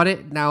 I bought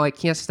it. Now I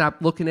can't stop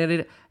looking at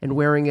it and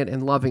wearing it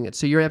and loving it.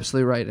 So you're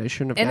absolutely right. I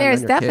shouldn't have. And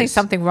there's definitely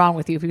something wrong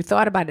with you if you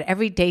thought about it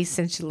every day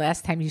since the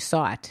last time you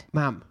saw it.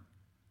 Mom,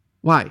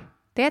 why?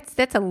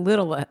 That's a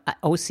little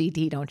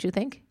OCD, don't you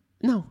think?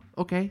 No.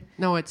 Okay.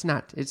 No, it's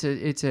not. It's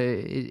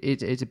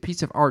a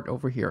piece of art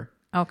over here.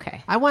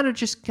 Okay.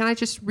 Can I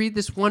just read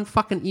this one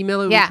fucking email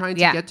that we're trying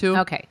to get to?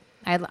 Okay.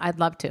 I'd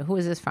love to. Who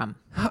is this from?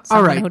 All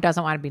Someone right. who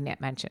doesn't want to be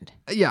mentioned.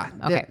 Yeah.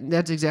 Okay.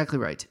 That's exactly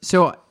right.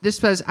 So this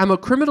says, I'm a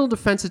criminal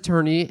defense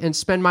attorney and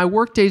spend my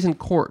work days in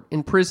court,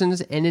 in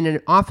prisons, and in an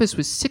office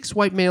with 6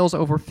 white males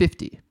over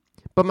 50.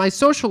 But my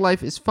social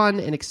life is fun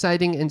and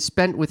exciting and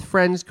spent with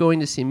friends going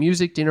to see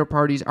music, dinner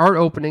parties, art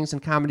openings,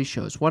 and comedy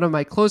shows. One of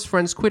my close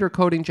friends quit her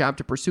coding job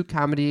to pursue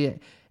comedy,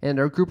 and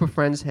our group of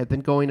friends have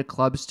been going to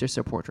clubs to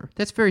support her.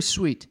 That's very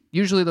sweet.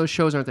 Usually those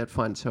shows aren't that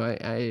fun, so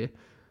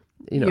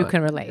you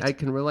can relate. I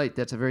can relate.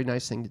 That's a very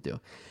nice thing to do.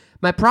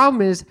 My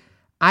problem is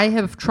I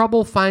have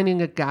trouble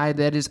finding a guy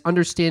that is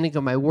understanding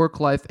of my work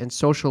life and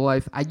social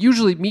life. I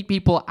usually meet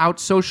people out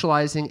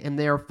socializing, and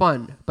they are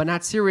fun, but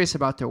not serious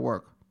about their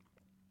work.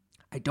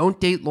 I don't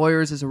date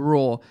lawyers as a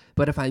rule,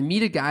 but if I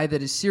meet a guy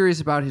that is serious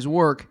about his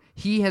work,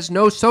 he has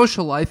no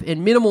social life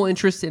and minimal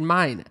interest in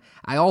mine.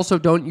 I also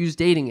don't use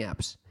dating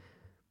apps.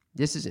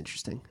 This is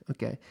interesting.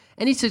 Okay.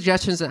 Any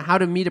suggestions on how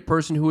to meet a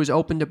person who is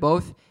open to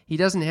both? He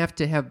doesn't have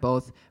to have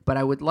both, but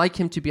I would like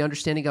him to be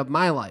understanding of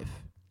my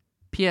life.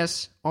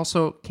 P.S.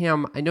 Also,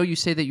 Cam, I know you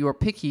say that you are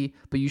picky,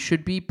 but you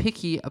should be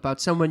picky about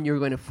someone you're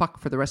going to fuck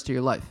for the rest of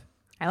your life.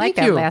 I like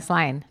that last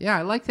line. Yeah,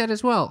 I like that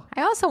as well.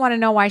 I also want to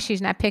know why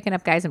she's not picking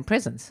up guys in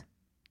prisons.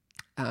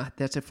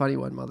 That's a funny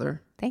one,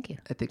 Mother. Thank you.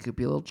 I think it could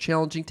be a little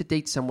challenging to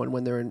date someone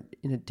when they're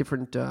in a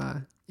different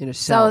in a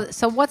cell.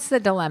 So what's the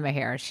dilemma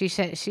here? She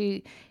said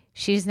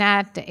she's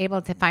not able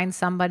to find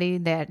somebody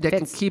that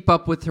can keep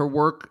up with her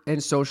work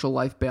and social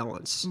life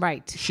balance.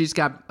 Right. She's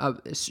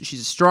a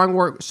strong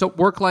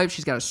work life.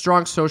 She's got a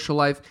strong social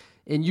life,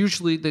 and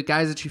usually the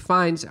guys that she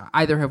finds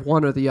either have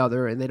one or the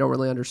other, and they don't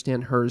really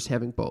understand hers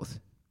having both.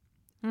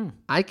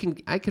 I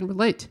can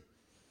relate.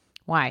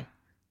 Why?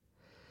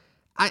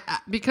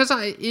 Because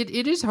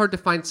it is hard to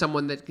find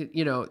someone that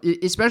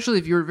especially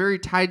if you're very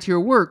tied to your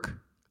work.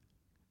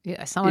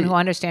 Yeah, someone who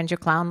understands your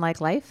clown-like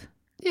life.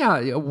 Yeah,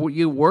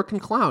 you work and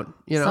clown.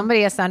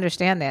 Somebody has to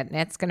understand that, and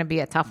that's going to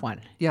be a tough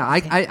one. Yeah,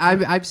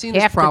 I've seen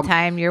this problem. Half the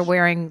time you're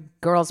wearing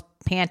girls'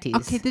 panties.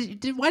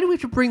 Okay, why do we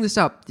have to bring this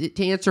up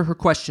to answer her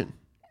question?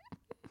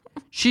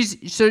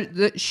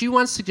 She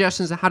wants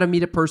suggestions on how to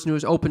meet a person who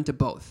is open to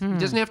both. He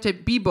doesn't have to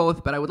be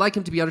both, but I would like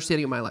him to be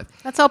understanding of my life.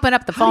 Let's open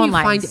up the phone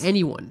lines. How do you find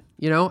anyone?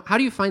 How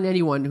do you find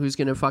anyone who's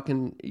going to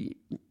fucking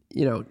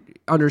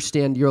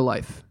understand your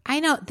life? I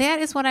know that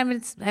is what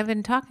I've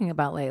been talking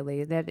about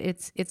lately. That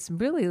it's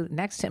really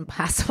next to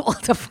impossible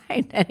to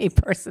find any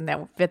person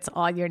that fits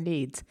all your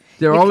needs.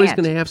 They're always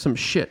going to have some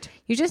shit.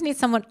 You just need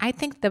someone. I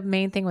think the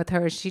main thing with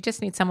her is she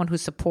just needs someone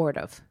who's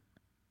supportive.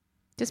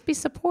 Just be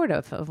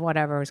supportive of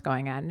whatever is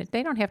going on.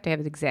 They don't have to have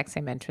the exact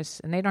same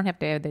interests, and they don't have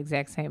to have the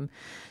exact same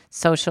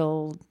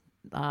social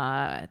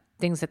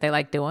things that they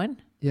like doing.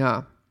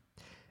 Yeah.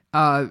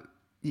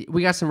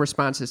 We got some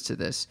responses to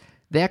this.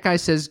 That guy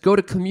says, go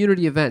to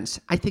community events.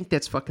 I think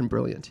that's fucking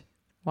brilliant.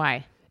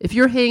 Why? If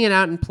you're hanging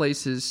out in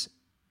places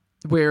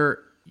where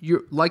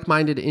you're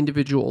like-minded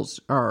individuals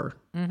are,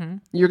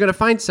 you're going to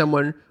find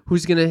someone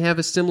who's going to have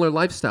a similar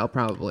lifestyle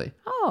probably.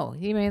 Oh,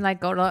 you mean like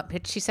go to,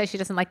 she says she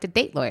doesn't like to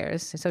date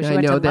lawyers. So she I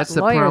went know, to that's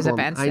the lawyers problem.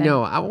 events. I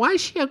know. Why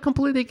is she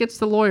completely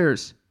against the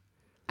lawyers?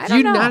 I Do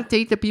you don't know. not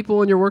date the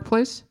people in your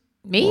workplace?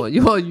 Me?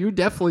 Well, you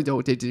definitely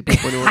don't date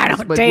people in I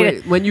don't date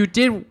it. When you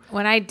did,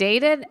 When I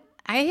dated,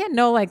 I had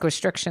no like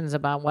restrictions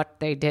about what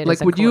they did. like,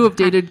 as a would you have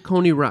dated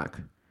Coney Rock?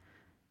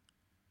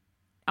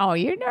 Oh,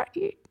 you're not.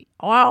 You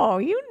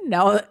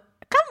know.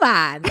 Come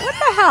on. What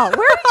the hell?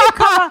 Where did you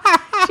come up?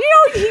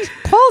 He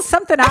pulls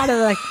something out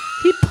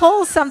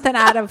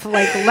of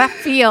like left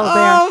field there.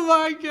 Oh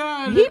my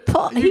God!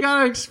 You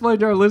gotta explain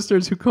to our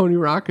listeners who Coney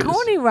Rock is.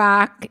 Coney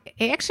Rock,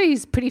 actually,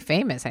 he's pretty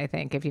famous, I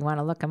think, if you want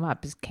to look him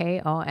up. It's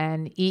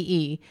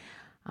KONEEROC.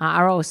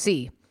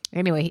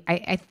 Anyway,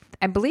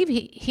 I believe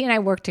he and I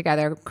worked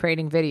together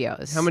creating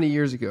videos. How many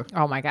years ago?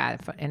 Oh, my God.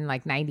 In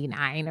like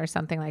 99 or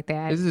something like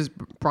that. This is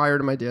prior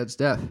to my dad's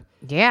death.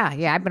 Yeah.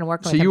 I've been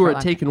working with him. So you for were a a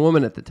long taken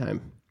woman at the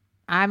time.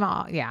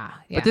 Yeah.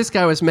 But this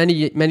guy was many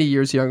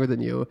years younger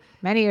than you.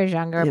 Many years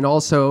younger. And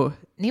also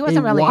He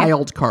wasn't a really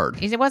wild card.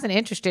 He wasn't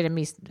interested in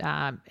me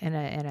in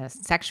a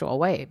sexual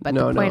way. But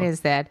No, the point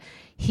is that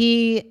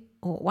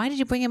why did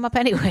you bring him up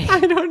anyway? I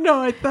don't know.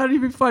 I thought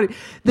he'd be funny.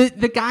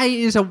 The guy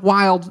is a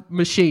wild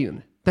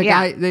machine. The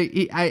guy.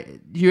 Do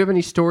you have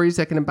any stories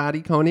that can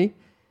embody Coney?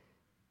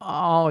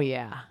 Oh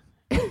yeah.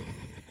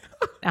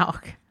 No.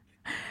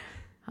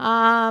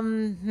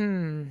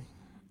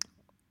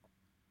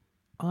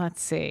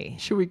 Let's see.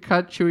 Should we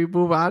cut? Should we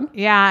move on?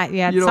 Yeah.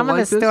 You don't Some of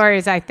like the this?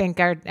 stories I think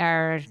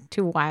are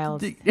too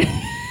wild.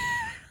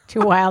 Too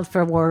wild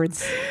for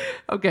words.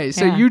 Okay,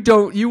 so Yeah.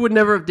 you would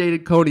never have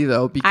dated Coney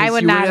though, because I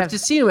would you not would have have. to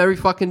see him every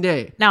fucking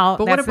day. No,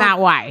 But what that's about- not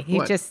why. He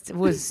what? just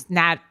was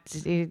not.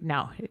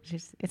 No,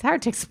 it's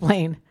hard to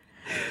explain.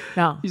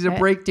 No, He's a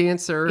break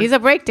dancer. He's a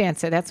break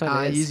dancer. That's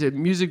what it is. He's a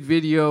music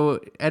video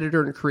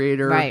editor and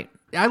creator. Right.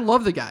 I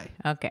love the guy.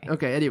 Okay.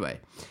 Okay, anyway.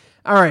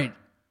 All right.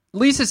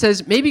 Lisa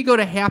says maybe go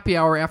to happy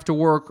hour after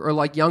work or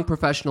like young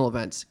professional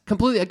events.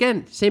 Completely,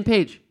 again, same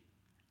page.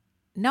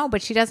 No,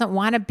 but she doesn't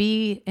want to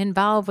be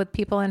involved with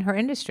people in her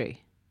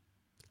industry.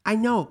 I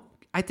know.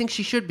 I think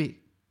she should be.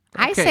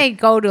 I Okay. say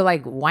go to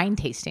like wine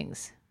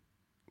tastings.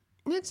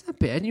 It's not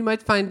bad. You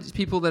might find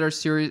people that are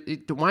serious.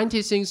 The wine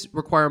tastings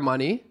require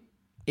money.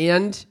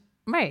 And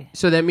Right.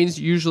 so that means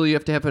usually you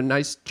have to have a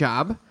nice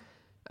job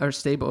or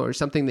stable or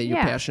something that you're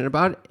Yeah. passionate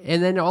about.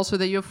 And then also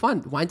that you have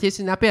fun. Wine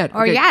tasting, not bad.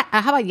 Or Okay. yacht.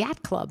 How about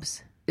yacht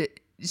clubs?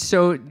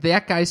 So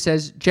that guy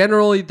says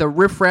generally the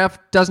riffraff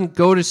doesn't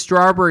go to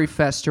Strawberry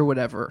Fest or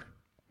whatever.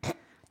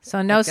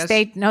 So no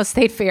guess-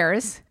 state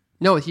fairs.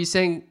 No, he's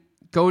saying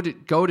go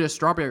to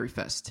Strawberry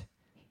Fest.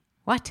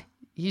 What?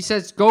 He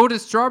says go to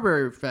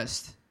Strawberry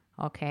Fest.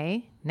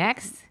 Okay.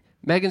 Next.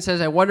 Megan says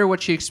I wonder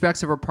what she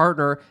expects of her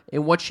partner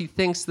and what she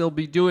thinks they'll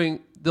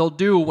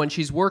do when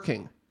she's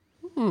working.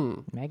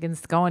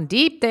 Megan's going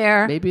deep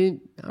there. Maybe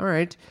all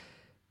right.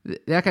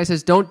 That guy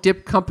says don't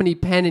dip company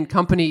pen in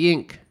company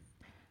ink.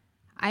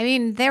 I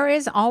mean, there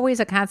is always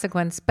a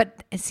consequence,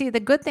 but see, the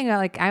good thing,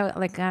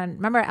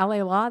 remember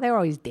LA Law? They were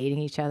always dating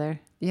each other.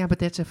 Yeah,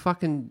 but it's a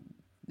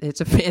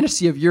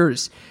fantasy of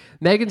yours.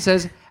 Megan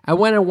says, I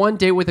went on one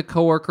date with a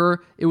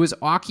coworker. It was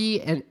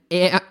awky and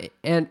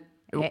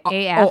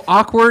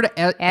awkward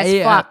As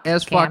fuck.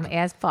 as Cam, fuck.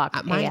 as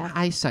fuck. My AF.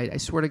 eyesight, I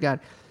swear to God.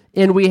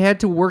 And we had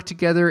to work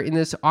together in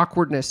this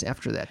awkwardness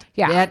after that.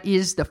 Yeah. That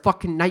is the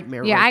fucking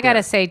nightmare. Yeah, right I gotta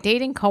there. say,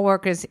 dating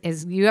coworkers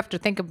is you have to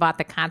think about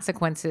the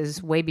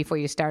consequences way before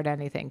you start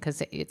anything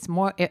because it's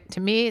more. To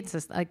me, it's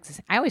just like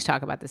I always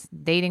talk about this: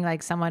 dating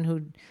like someone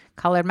who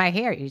colored my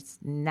hair. It's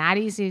not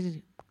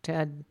easy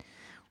to,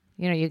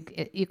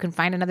 you can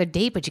find another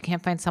date, but you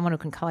can't find someone who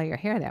can color your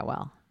hair that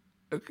well.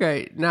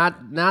 Okay,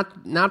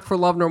 not for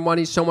love nor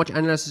money, so much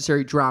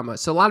unnecessary drama.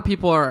 So a lot of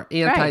people are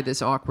anti Right.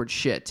 this awkward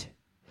shit.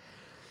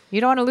 You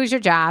don't want to lose your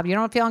job. You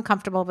don't feel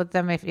uncomfortable with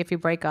them if you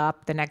break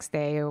up the next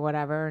day or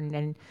whatever,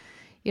 and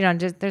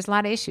just there's a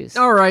lot of issues.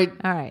 All right.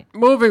 All right.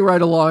 Moving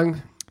right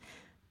along.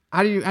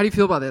 How do you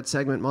feel about that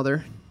segment,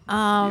 Mother?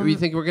 You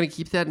think we're going to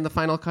keep that in the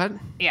final cut?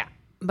 Yeah.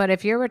 But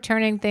if you're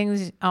returning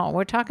things,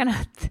 we're talking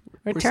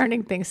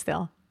returning things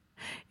still.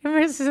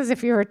 Remember, this is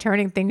if you're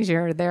returning things,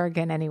 you're there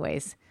again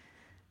anyways.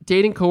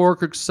 Dating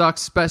coworkers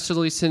sucks,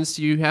 especially since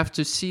you have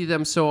to see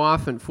them so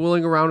often.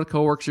 Fooling around with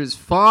coworkers is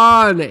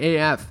fun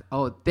AF.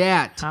 Oh,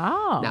 that.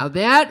 Oh. Now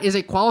that is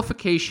a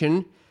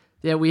qualification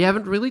that we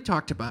haven't really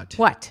talked about.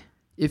 What?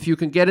 If you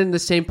can get in the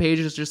same page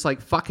as just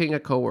like fucking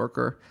a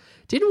coworker.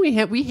 Didn't we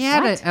have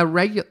What? a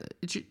regular?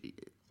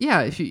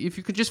 Yeah, if you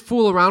could just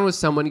fool around with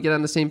someone and get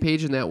on the same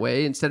page in that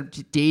way instead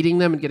of dating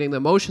them and getting the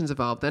emotions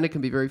involved, then it can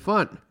be very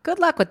fun. Good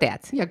luck with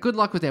that. Yeah, good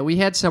luck with that. We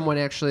had someone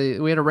actually.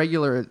 We had a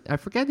regular. I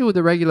forget who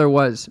the regular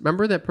was.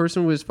 Remember that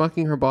person was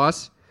fucking her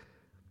boss?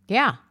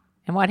 Yeah.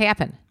 And what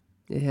happened?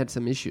 It had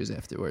some issues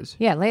afterwards.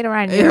 Yeah, later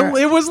on.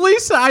 It was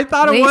Lisa. I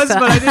thought it was, Lisa.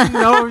 but I didn't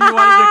know if you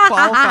wanted to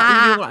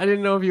qualify. I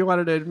didn't know if you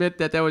wanted to admit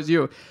that was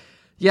you.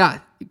 Yeah,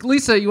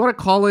 Lisa, you want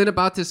to call in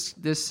about this?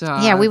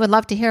 Yeah, we would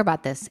love to hear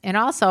about this. And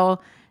also,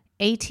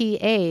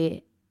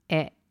 ATA,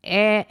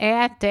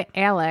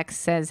 Alex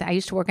says, I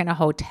used to work in a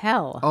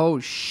hotel. Oh,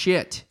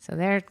 shit. So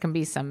there can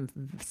be some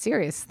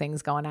serious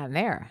things going on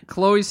there.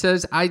 Chloe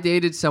says, I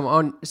dated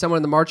someone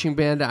in the marching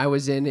band I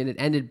was in, and it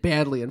ended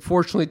badly.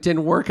 Unfortunately, it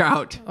didn't work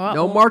out.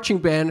 No marching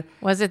band.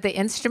 Was it the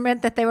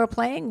instrument that they were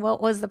playing?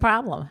 What was the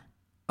problem?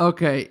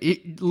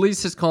 Okay,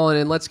 Lisa's calling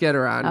in. Let's get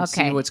her on and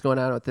see what's going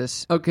on with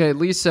this. Okay,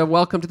 Lisa,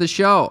 welcome to the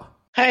show.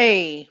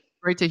 Hey.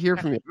 Great to hear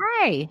from you.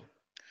 Hi.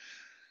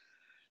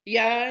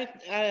 Yeah,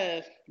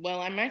 well,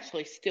 I'm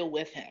actually still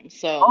with him,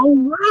 so.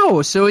 Oh,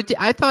 wow. So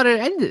I thought it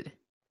ended.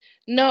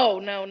 No.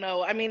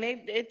 I mean,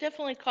 it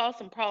definitely caused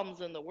some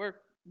problems in the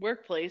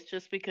workplace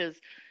just because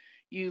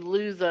you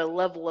lose a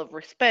level of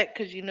respect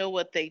because you know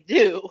what they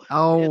do.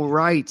 Oh,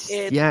 right.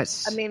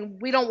 Yes. I mean,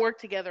 we don't work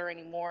together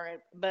anymore,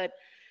 but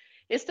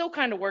it still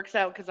kind of works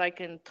out because I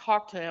can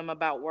talk to him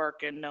about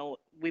work and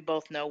we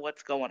both know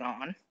what's going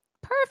on.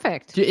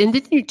 Perfect. And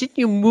didn't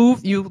you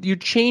move? You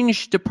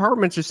changed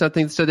departments or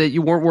something so that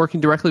you weren't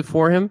working directly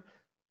for him?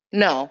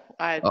 No,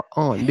 I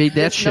made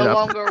that shit no up.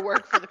 longer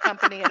work for the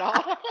company at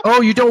all. Oh,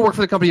 you don't work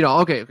for the company at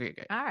all? Okay.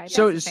 All right.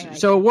 So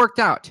it worked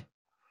out.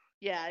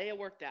 Yeah, it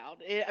worked out.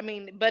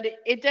 But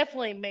it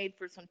definitely made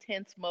for some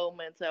tense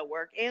moments at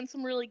work and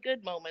some really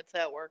good moments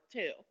at work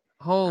too.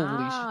 Holy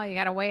you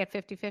got to weigh it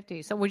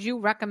 50-50. So would you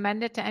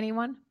recommend it to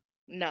anyone?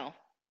 No.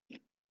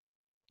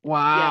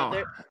 Wow.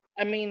 Yeah,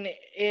 I mean,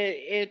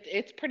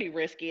 it's pretty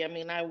risky. I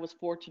mean, I was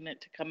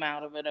fortunate to come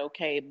out of it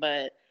okay,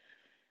 but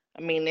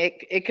I mean,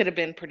 it could have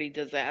been pretty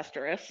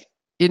disastrous.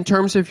 In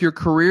terms of your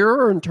career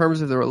or in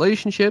terms of the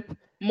relationship?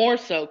 More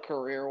so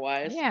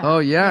career-wise. Yeah. Oh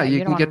yeah,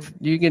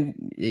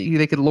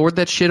 they could lord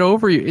that shit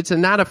over you. It's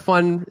not a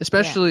fun,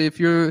 especially if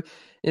you're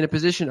in a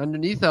position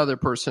underneath the other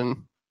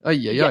person.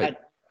 Yeah.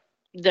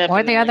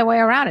 Definitely. Or the other way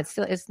around.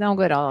 It's no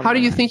good all. How do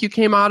you think you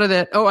came out of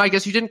that? Oh, I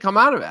guess you didn't come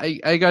out of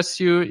it. I guess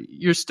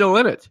you're still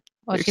in it.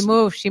 Well, she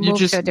moved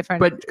to a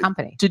different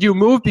company. Did you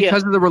move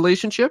because of the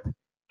relationship?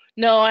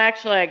 No,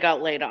 actually, I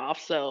got laid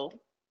off. So.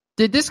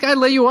 Did this guy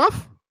lay you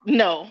off?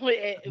 No,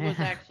 it was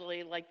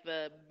actually like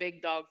the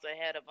big dogs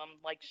ahead of him,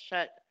 like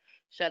shut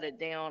it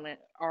down,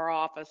 our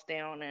office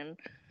down,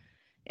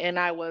 and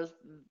I was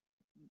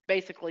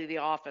basically the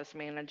office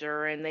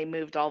manager, and they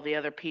moved all the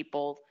other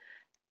people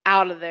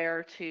out of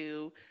there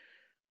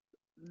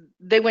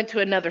they went to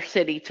another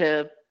city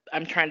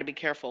I'm trying to be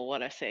careful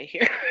what I say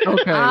here.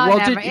 Okay.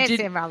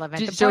 It's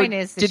irrelevant. The point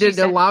is, did it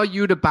allow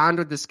you to bond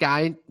with this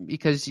guy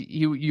because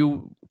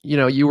you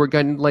were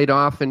getting laid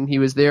off and he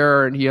was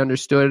there and he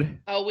understood?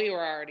 Oh, we were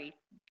already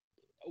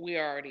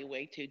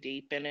way too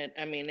deep in it.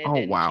 I mean, it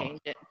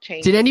didn't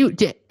change.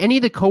 Did any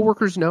of the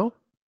coworkers know?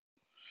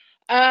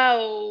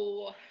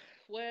 Oh,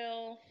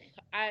 well,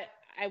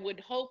 I would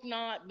hope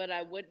not, but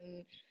I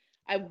wouldn't.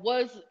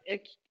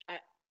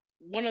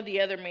 One of the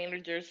other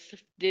managers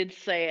did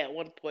say at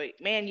one point,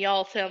 "Man,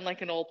 y'all sound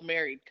like an old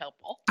married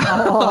couple."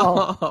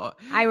 Oh,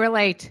 I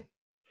relate.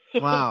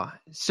 Wow.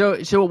 So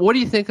what do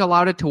you think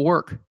allowed it to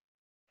work?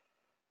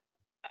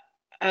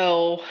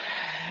 Oh,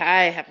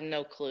 I have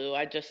no clue.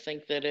 I just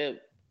think that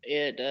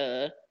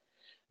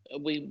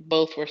we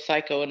both were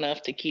psycho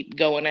enough to keep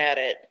going at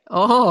it.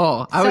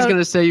 Oh, I was going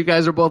to say you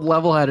guys are both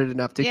level-headed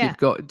enough to keep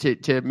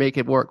to make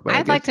it work. But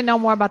I'd like to know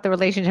more about the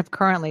relationship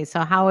currently.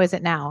 So how is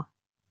it now?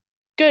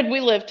 Good. We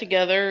live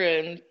together,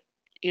 and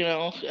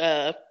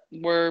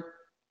we're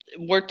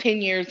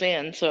 10 years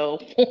in. So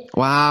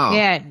wow.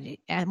 Yeah,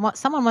 and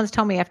someone once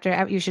told me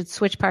after you should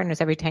switch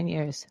partners every 10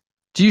 years.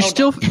 Do you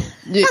still?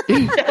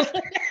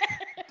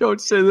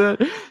 Don't say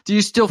that. Do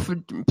you still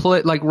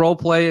play role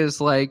play as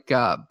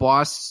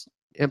boss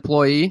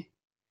employee?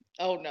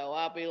 Oh no,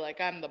 I'll be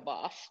like, I'm the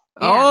boss.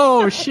 Yeah.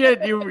 Oh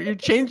shit, you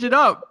change it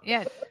up.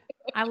 Yeah,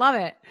 I love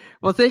it.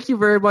 Well, thank you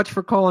very much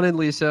for calling in,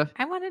 Lisa.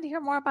 I wanted to hear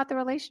more about the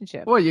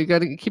relationship. Well, you got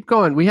to keep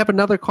going. We have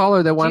another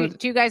caller that wanted.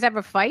 Do you guys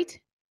ever fight?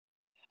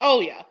 Oh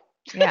yeah.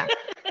 Yeah,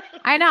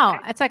 I know.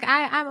 It's like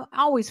I'm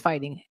always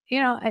fighting.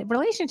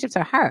 Relationships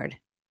are hard.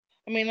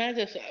 I mean, I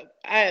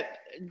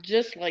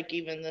just like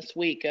even this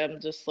week,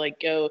 I'm just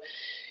like, oh,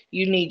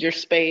 you need your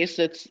space.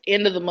 It's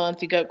end of the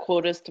month. You got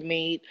quotas to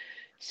meet.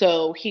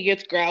 So he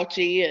gets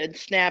grouchy and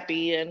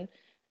snappy, and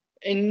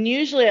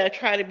usually I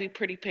try to be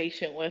pretty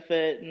patient with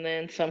it. And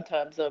then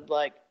sometimes I'm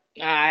like,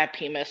 I have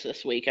PMS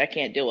this week. I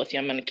can't deal with you.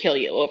 I'm going to kill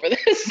you over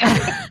this.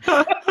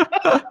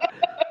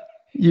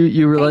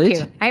 You relate?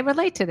 Thank you. I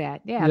relate to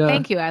that. Yeah.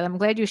 Thank you. I'm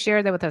glad you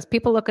shared that with us.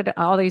 People look at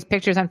all these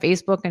pictures on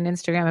Facebook and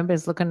Instagram.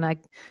 Everybody's looking like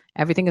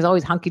everything is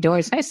always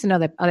hunky-dory. It's nice to know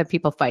that other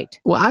people fight.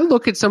 Well, I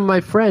look at some of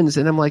my friends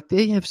and I'm like,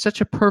 they have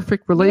such a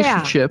perfect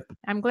relationship. Yeah.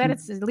 I'm glad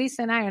it's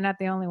Lisa and I are not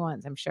the only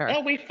ones, I'm sure.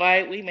 No, we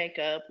fight. We make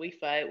up. We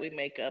fight. We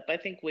make up. I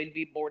think we'd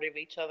be bored of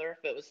each other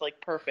if it was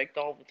perfect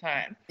all the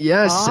time.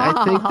 Yes,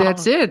 I think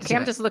that's it.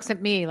 Cam just looks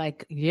at me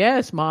like,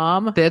 yes,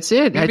 Mom. That's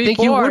it. I think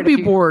you would be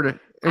bored.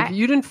 If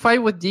you didn't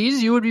fight with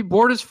these, you would be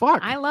bored as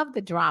fuck. I love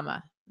the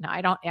drama. No,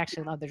 I don't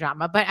actually love the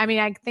drama. But I mean,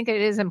 I think it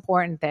is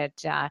important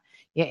that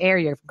you air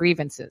your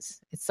grievances.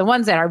 It's the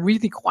ones that are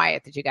really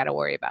quiet that you got to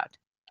worry about.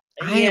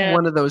 I am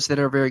one of those that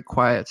are very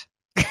quiet.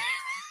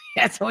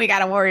 That's what we got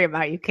to worry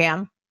about, you,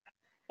 Cam.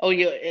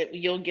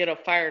 you'll get a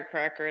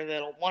firecracker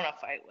that'll want to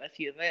fight with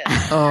you then.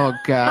 Oh They'll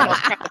God.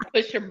 try to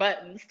push your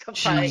buttons to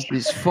fight.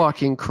 Jesus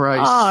fucking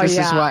Christ. Oh, This is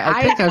yeah. why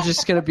I think I was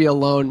just going to be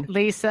alone.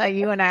 Lisa,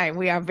 you and I,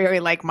 we are very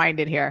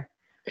like-minded here.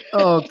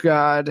 Oh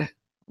God.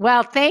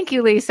 Well, thank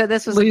you, Lisa.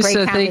 This was a great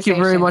Lisa, conversation. thank you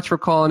very much for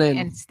calling in.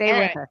 And stay All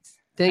with right. us.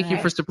 Thank All you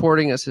right. for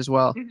supporting us as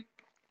well.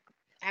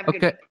 Have a good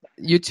Okay. night.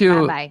 You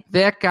too. Bye-bye.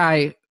 That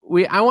guy,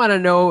 I want to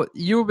know,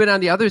 you've been on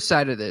the other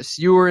side of this.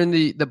 You were in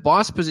the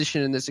boss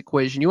position in this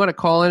equation. You want to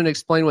call in and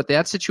explain what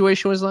that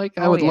situation was like?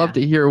 I Oh, would love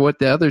yeah. to hear what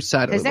the other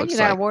side of Because it then looks you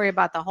got to like. worry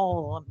about the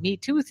whole Me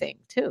Too thing,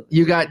 too.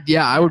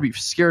 I would be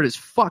scared as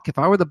fuck if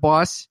I were the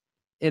boss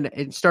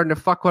and starting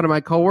to fuck one of my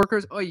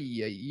coworkers. Oy,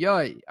 oy,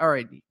 oy. All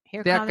right.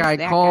 Here That comes guy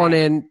calling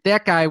in.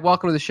 That guy,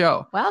 welcome to the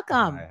show.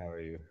 Welcome. Hi, how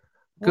are you?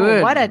 Whoa,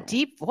 Good. what a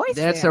deep voice.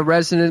 That's there. a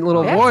resonant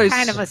little That's voice.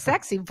 kind of a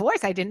sexy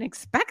voice. I didn't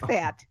expect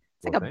that.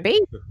 It's Well, like a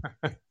thank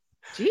baby.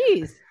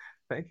 you. Jeez.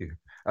 Thank you.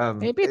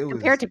 Maybe it's it was-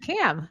 compared to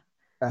Cam.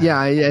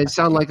 Yeah, it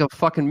sounded like a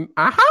fucking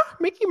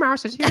Mickey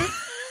Mouse is here.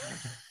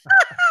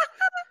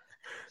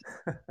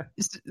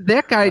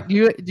 That guy, do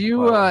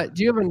you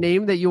have a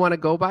name that you want to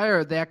go by,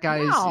 or that guy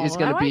No, is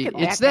going I to be?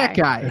 like It's that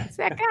guy. It's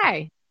that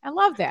guy. I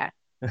love that.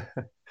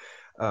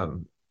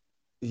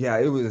 Yeah,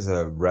 it was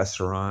a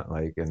restaurant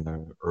like in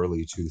the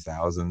early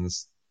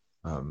 2000s.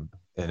 And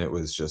it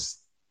was just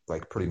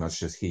like pretty much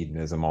just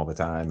hedonism all the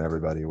time.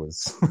 Everybody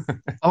was.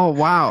 Oh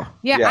wow.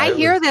 Yeah, Yeah, I it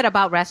hear was- that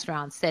about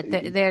restaurants. That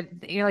they're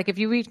like if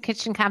you read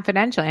Kitchen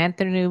Confidential,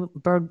 Anthony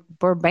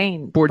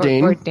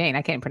Bourdain,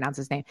 I can't pronounce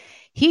his name.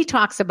 He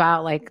talks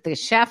about like the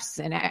chefs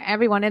and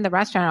everyone in the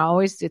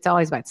restaurant it's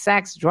always about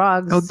sex,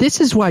 drugs. Oh, this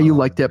is why you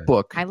like that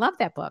book. I love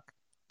that book.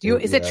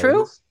 Is it Yeah,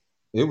 true?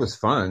 It was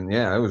fun.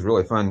 Yeah, it was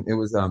really fun. It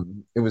was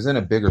in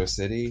a bigger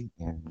city,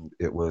 and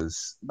it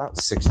was about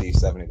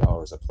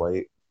 $60-$70 a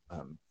plate.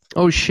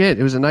 Oh shit!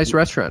 It was a nice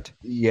restaurant.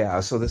 Yeah,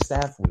 so the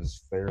staff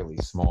was fairly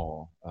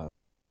small.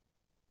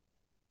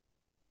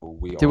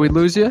 Did we all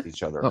lose you? helped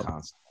each other Oh.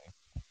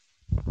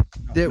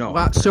 constantly. Wow.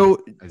 I'm So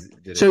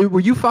sorry. so were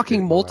you fucking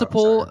Did it go out?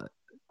 multiple? Sorry.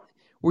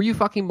 Were you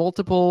fucking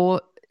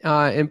multiple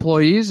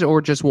employees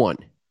or just one?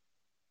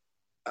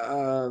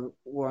 Well,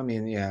 I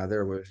mean, yeah,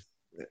 there were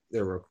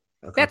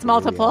a That's couple,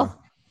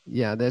 multiple.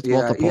 Yeah, that's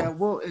Yeah, multiple. yeah.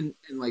 Well, and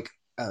like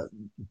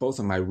both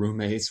of my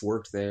roommates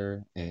worked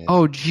there, and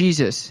Oh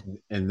Jesus!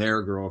 and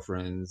their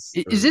girlfriends.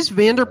 Is this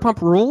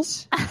Vanderpump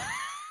Rules?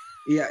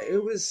 Yeah,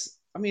 it was.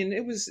 I mean,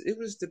 it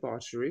was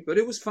debauchery, but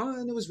it was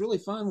fun. It was really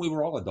fun. We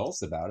were all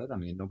adults about it. I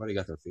mean, nobody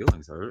got their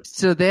feelings hurt.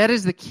 So that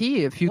is the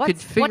key. If you could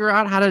figure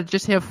out how to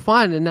just have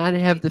fun and not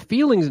have the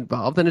feelings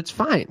involved, then it's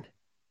fine.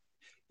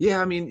 Yeah,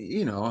 I mean,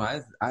 you know,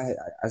 I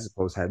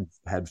suppose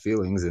had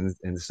feelings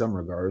in some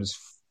regards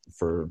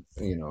for,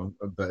 you know,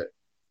 but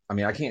I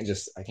mean, I can't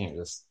just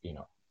you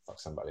know, fuck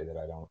somebody that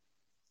I don't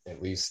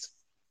at least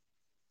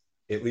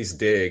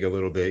dig a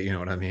little bit. You know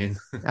what I mean?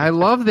 I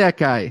love that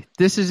guy.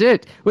 This is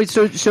it. Wait,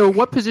 so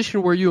what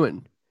position were you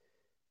in?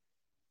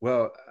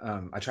 Well,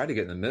 I tried to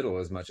get in the middle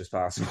as much as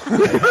possible.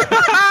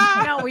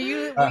 No, were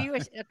you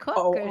a cook?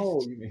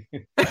 or- You mean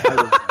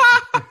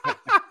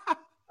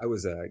I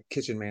was a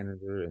kitchen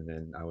manager, and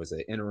then I was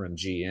an interim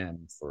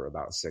GM for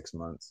about 6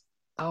 months.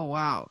 Oh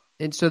wow!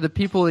 And so the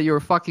people that you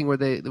were fucking were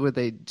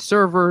they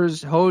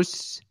servers,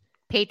 hosts?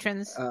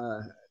 Patrons.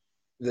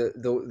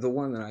 The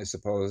one that I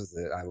suppose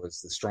that I was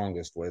the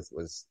strongest with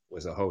was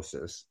a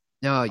hostess.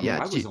 Oh I mean, yeah.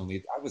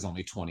 I was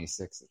only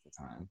 26 at the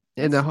time.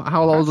 And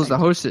how old was the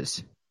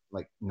hostess?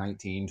 Like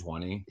 19,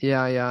 20.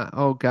 Yeah.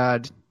 Oh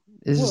god.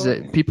 This is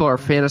it. People are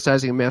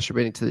fantasizing and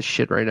masturbating to this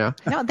shit right now.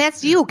 No,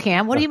 that's you,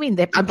 Cam. What do you mean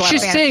that? I'm people are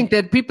just saying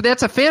fantasy-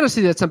 that's a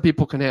fantasy that some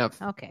people can have.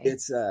 Okay.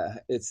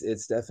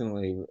 It's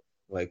definitely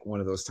like one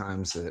of those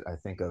times that I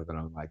think of and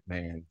I'm like,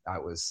 man,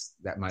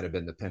 that might have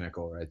been the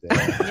pinnacle right there.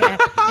 Yeah,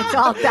 it's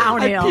all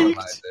downhill.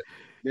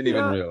 Didn't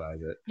even realize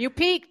it. You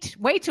peaked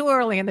way too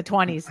early in the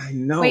 20s. I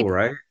know, Wait,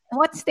 right?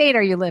 What state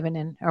are you living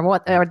in, or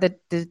what? Or did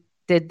this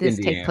take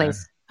Indiana.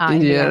 place?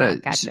 Indiana.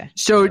 Gotcha.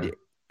 So,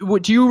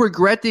 do you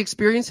regret the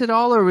experience at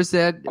all, or was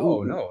that?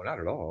 Oh no, not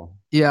at all.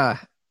 Yeah.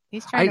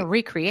 He's trying to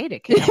recreate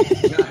it. Cam.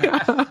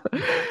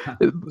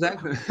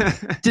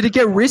 Did it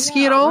get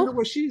risky at I all? wonder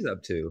what she's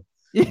up to.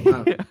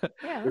 Yeah,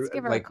 let's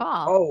give her Like, a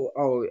call.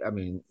 Oh, I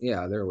mean,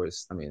 yeah, there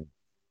was, I mean,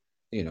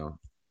 you know,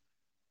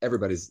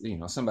 everybody's, you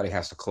know, somebody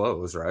has to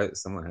close, right?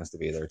 Someone has to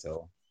be there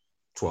till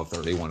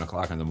 12:30, 1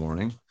 o'clock in the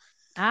morning.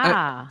 You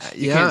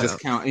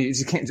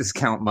can't just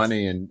count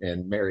money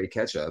and marry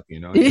ketchup, you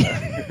know.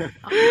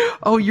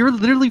 Oh, you're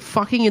literally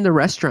fucking in the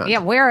restaurant. Yeah,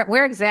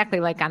 where exactly?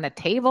 Like on the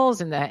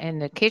tables in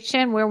the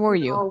kitchen? Where were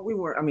you? No, we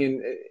were. I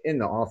mean, in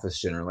the office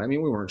generally. I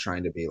mean, we weren't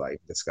trying to be like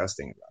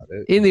disgusting about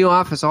it. In the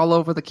office, all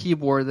over the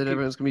keyboard that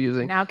everyone's gonna be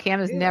using. Now Cam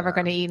is never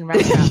going to eat in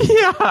restaurants.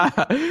 Yeah,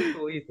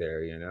 people eat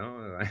there, you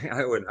know.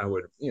 I would,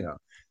 you know.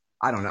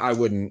 I don't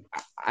know.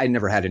 I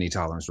never had any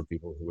tolerance for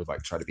people who would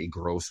like try to be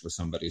gross with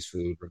somebody's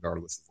food,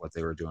 regardless of what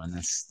they were doing.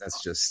 That's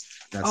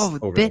over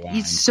the line.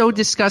 It's so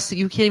disgusting.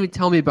 You can't even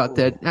tell me about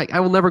that. I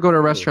will never go to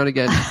a restaurant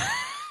again.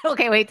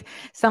 Okay, wait.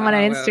 Someone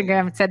on well,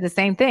 Instagram said the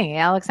same thing.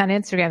 Alex on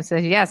Instagram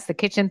says, yes, the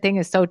kitchen thing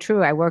is so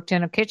true. I worked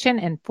in a kitchen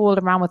and fooled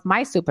around with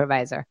my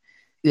supervisor.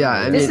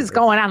 Yeah, This is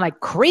going on like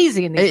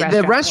crazy in these restaurants.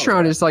 The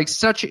restaurant is like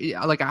such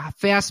like a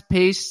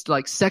fast-paced,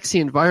 like sexy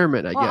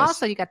environment. I Well, guess.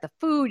 also you got the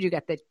food, you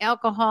got the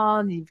alcohol,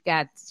 and you've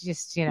got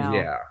just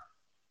Yeah,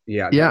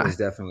 Yeah. that was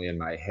definitely in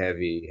my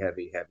heavy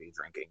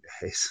drinking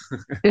days.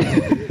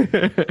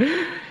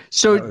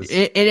 So That was-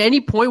 at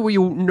any point were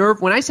you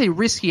when I say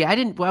risky, I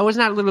was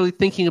not literally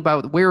thinking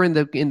about where in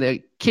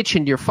the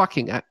kitchen you're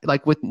fucking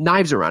like with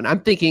knives around. I'm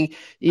thinking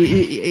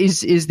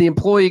is the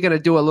employee going to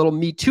do a little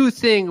Me Too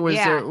thing? Were you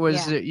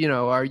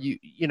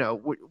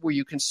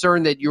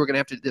concerned that you were going to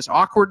have to this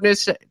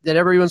awkwardness that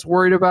everyone's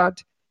worried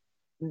about?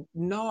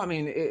 No, I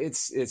mean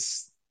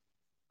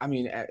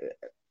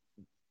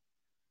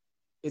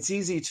it's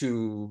easy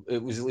to.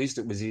 It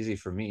was easy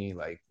for me.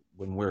 Like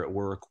when we're at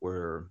work,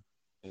 where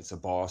it's a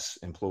boss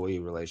employee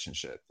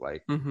relationship.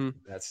 Like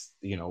that's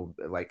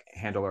like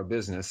handle our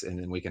business and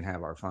then we can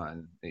have our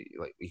fun.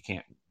 Like we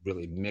can't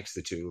really mix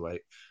the two.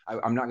 Like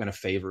I'm not going to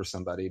favor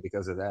somebody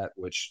because of that,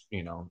 which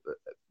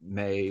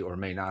may or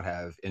may not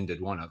have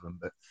ended one of them.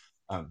 But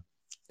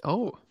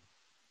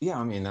yeah,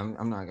 I mean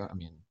I'm not. I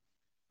mean,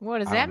 what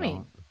does that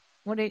mean?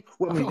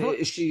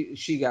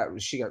 She got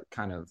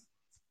kind of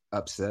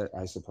upset,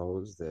 I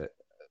suppose, that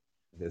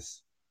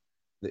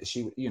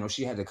she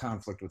had a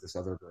conflict with this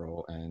other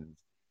girl and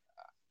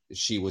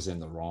she was in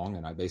the wrong,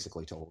 and I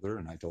basically told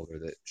her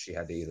that she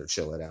had to either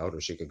chill it out or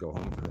she could go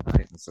home for the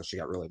night, and so she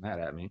got really mad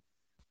at me.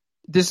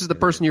 This is the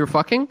person you were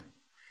fucking?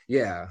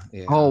 Yeah.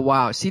 Oh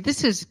wow. See,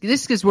 this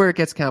is where it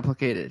gets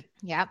complicated.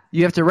 Yep.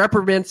 You have to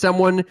reprimand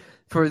someone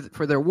for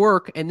their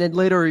work, and then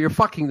later you're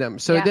fucking them.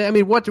 So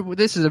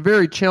this is a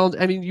very challenge.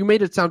 I mean, you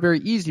made it sound very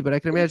easy, but I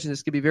can imagine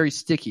this could be very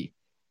sticky.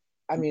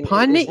 I mean,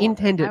 pun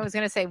intended. I was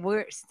going to say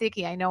we're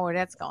sticky. I know where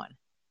that's going.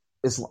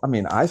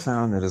 I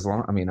found that I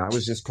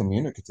was just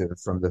communicative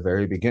from the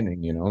very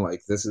beginning, like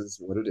this is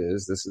what it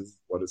is. This is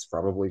what it's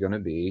probably going to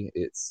be.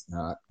 It's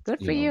not good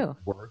for you.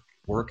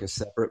 Work is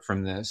separate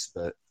from this,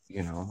 but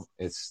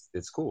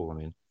it's cool. I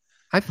mean,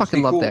 I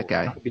fucking love that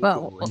guy.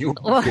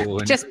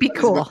 Just be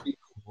cool.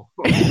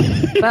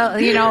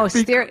 Well,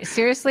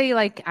 seriously,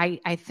 like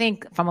I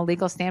think from a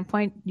legal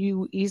standpoint,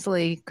 you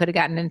easily could have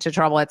gotten into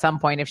trouble at some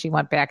point if she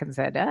went back and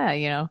said,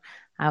 I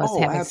was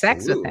having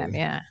sex with them.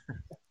 Yeah.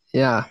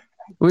 Yeah.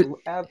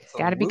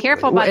 Got to be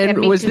careful about that.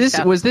 And was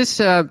this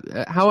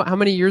how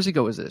many years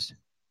ago was this?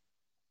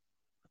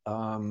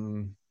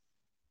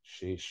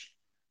 Sheesh.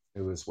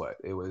 It was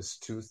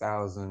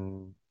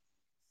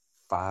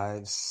 2005,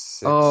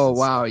 2006. Oh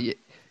wow.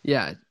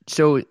 Yeah.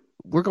 So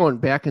we're going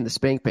back in the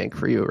spank bank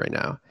for you right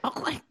now. Oh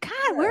my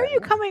God, where are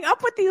you coming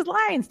up with these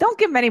lines? Don't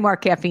give him any more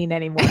caffeine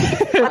anymore.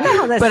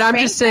 But I'm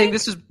just saying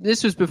this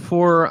was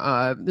before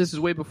this is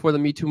way before the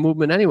Me Too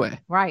movement anyway.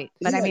 Right.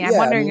 But I'm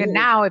wondering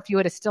now if you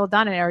would have still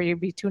done it, or you'd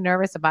be too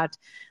nervous about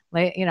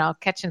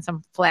catching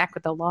some flack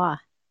with the law.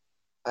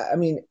 I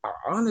mean,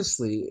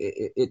 honestly,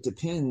 it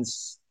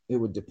depends. It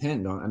would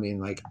depend on, I mean,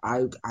 like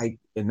I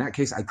in that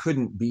case I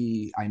couldn't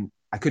be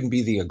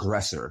the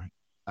aggressor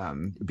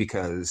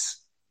because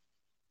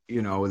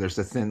there's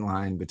a thin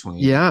line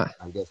between I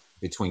guess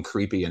between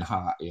creepy and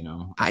hot,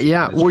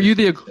 Were you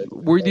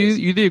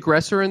the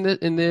aggressor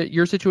in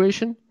your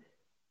situation?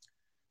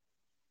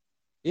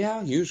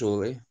 Yeah,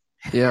 usually.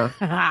 Yeah.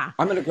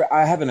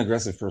 I have an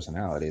aggressive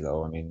personality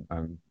though. I mean,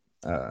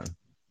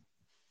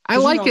 I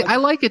like it. I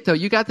like it though.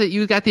 You got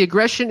the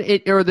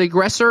aggression or the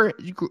aggressor.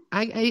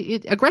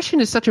 Aggression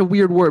is such a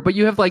weird word, but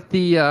you have like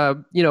the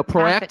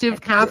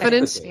proactive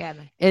confidence,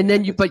 and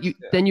then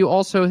you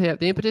also have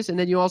the impetus, and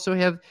then you also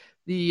have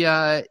the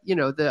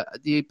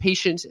the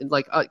patience and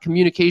like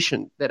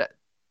communication that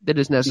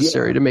is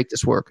necessary to make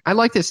this work. I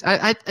like this.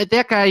 I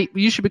that guy.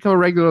 You should become a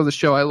regular of the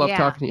show. I love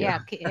talking to you.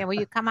 Yeah. Will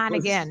you come on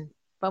again?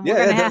 But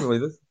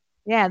definitely.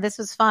 This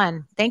was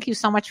fun. Thank you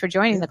so much for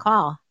joining the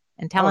call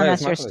and telling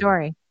us your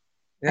story.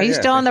 Are you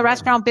still in the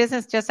restaurant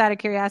business? Just out of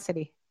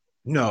curiosity.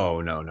 No.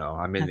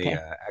 I'm in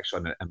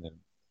I'm an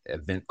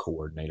event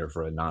coordinator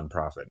for a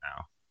nonprofit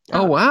now.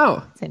 Oh wow,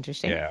 that's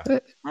interesting. Yeah, all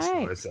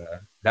right. So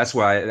that's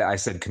why I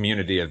said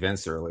community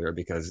events earlier,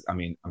 because I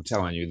mean, I'm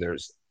telling you,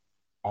 there's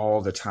all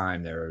the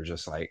time there are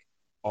just like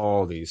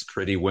all these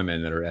pretty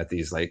women that are at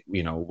these like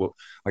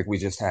like we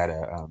just had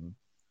a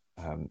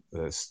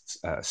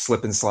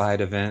slip and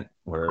slide event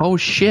where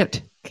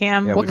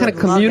Cam, what kind of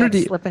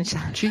community? Slip and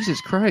slide.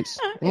 Jesus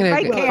Christ!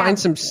 I'm gonna find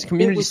some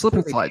community slip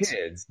and slides.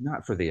 Kids,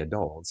 not for the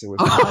adults. It was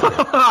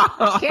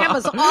Cam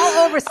was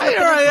all over slip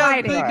and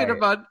sliding. Thinking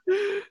about.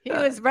 He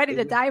was ready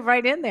to dive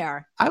right in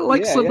there. I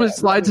like slip and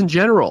slides in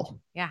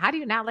general. Yeah, how do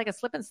you not like a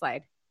slip and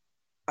slide?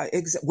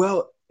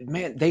 Well,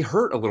 man, they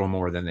hurt a little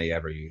more than they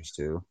ever used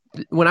to.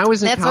 When I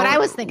was in That's college, what I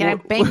was thinking. I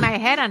banged my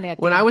head on that.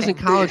 When damn I was in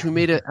thing. college, we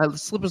made a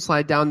slip and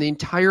slide down the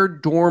entire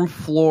dorm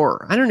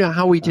floor. I don't know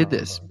how we did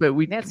this, but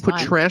we That's put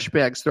fun. trash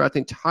bags throughout the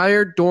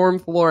entire dorm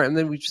floor, and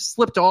then we just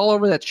slipped all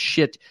over that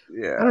shit.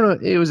 Yeah. I don't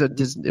know. It was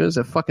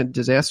a fucking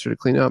disaster to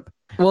clean up.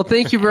 Well,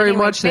 thank you very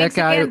Anyway, much, thanks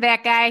that guy. again,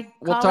 that guy.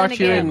 We'll Call talk in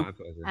to you again. in. My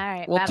pleasure. All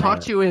right. We'll bye-bye. talk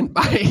to you in.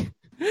 Bye.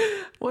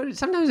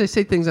 Sometimes I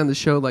say things on the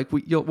show like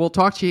we'll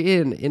talk to you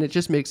in, and it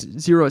just makes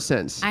zero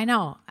sense. I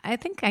know. I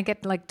think I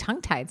get like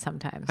tongue tied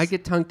sometimes. I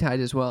get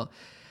tongue-tied as well.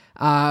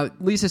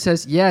 Lisa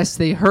says, yes,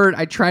 they hurt.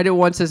 I tried it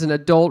once as an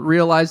adult,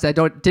 realized I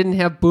didn't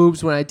have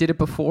boobs when I did it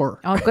before.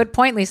 Oh, good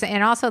point, Lisa.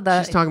 And also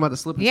She's talking about the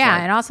slip and yeah,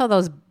 slide. and also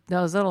those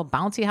little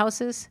bouncy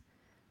houses.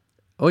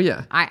 Oh,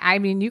 yeah. I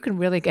mean, you can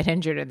really get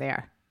injured in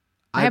there.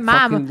 I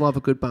My fucking love a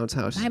good bounce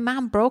house. My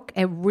mom broke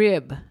a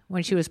rib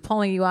when she was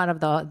pulling you out of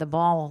the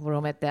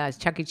ballroom at the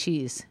Chuck E.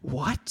 Cheese.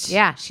 What?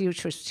 Yeah, she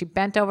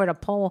bent over to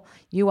pull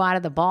you out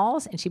of the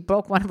balls, and she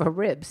broke one of her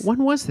ribs.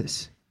 When was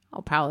this? Oh,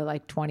 probably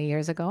like 20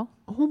 years ago.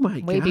 Oh, my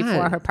God. Way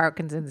before her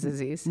Parkinson's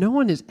disease. No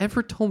one has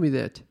ever told me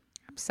that.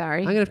 I'm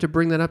sorry. I'm going to have to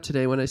bring that up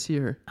today when I see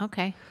her.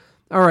 Okay.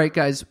 All right,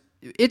 guys.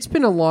 It's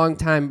been a long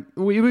time.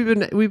 We've been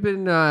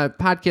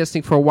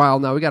podcasting for a while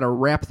now. We got to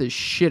wrap this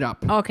shit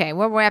up. Okay,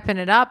 we're wrapping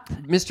it up.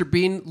 Mr.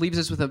 Bean leaves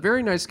us with a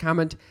very nice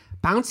comment.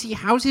 Bouncy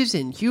houses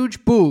and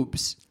huge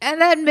boobs. And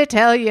let me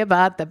tell you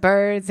about the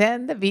birds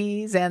and the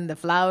bees and the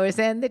flowers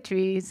and the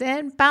trees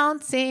and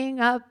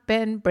bouncing up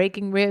and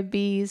breaking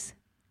ribbies.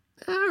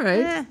 All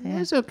right.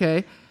 That's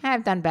okay.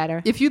 I've done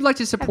better. If you'd like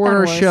to support done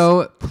our worse.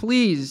 show,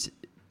 please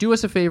do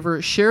us a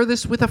favor. Share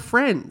this with a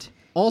friend.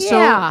 Also,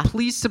 Yeah.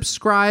 please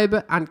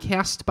subscribe on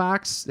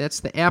CastBox. That's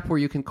the app where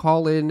you can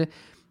call in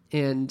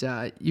and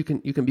you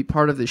can be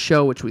part of the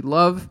show, which we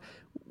love.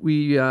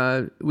 We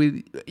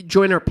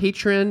join our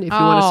Patreon if you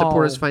want to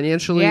support us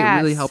financially. It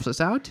really yes. helps us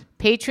out.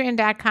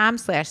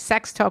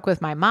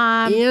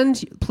 Patreon.com/sextalkwithmymom.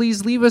 And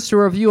please leave us a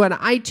review on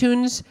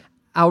iTunes.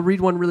 I'll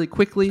read one really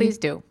quickly. Please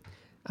do.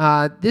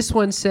 This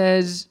one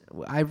says,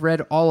 I've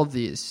read all of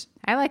these.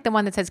 I like the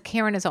one that says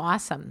Karen is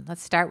awesome.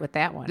 Let's start with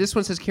that one. This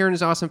one says, Karen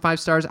is awesome, 5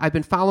 stars. I've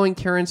been following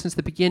Karen since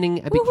the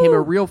beginning. I became a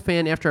real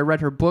fan after I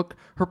read her book.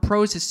 Her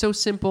prose is so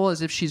simple,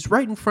 as if she's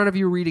right in front of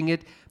you reading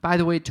it. By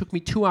the way, it took me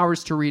 2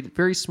 hours to read it.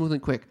 Very smooth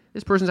and quick.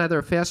 This person's either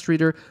a fast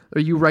reader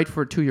or you write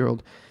for a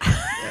 2-year-old.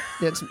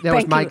 That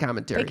was my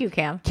commentary. Thank you,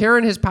 Cam.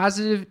 Karen has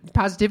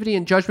positivity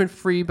and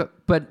judgment-free,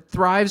 but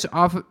thrives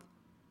off...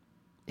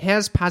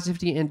 has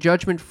positivity and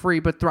judgment-free,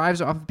 but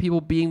thrives off of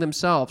people being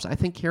themselves. I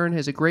think Karen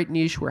has a great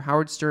niche where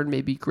Howard Stern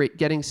may be great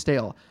getting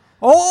stale.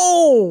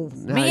 Oh,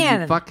 Now,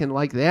 man. you fucking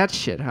like that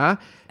shit, huh?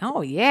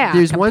 Oh, yeah.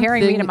 There's one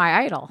Comparing me thing- to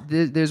my idol.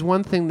 There's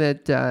one thing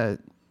that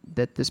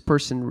this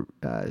person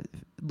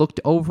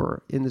looked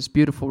over in this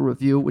beautiful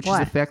review, which is What?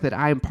 the fact that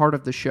I am part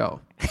of the show.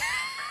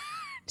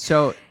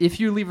 So if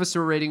you leave us a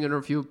rating and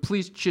review,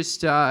 please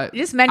just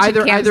mention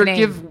Cam's either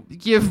name.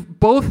 give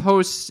both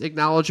hosts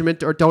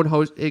acknowledgement or don't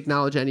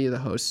acknowledge any of the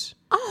hosts.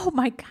 Oh,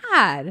 my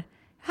God.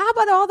 How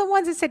about all the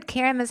ones that said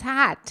Karen is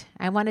hot?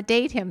 I want to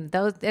date him.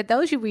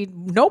 Those you read,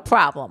 no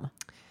problem.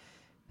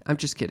 I'm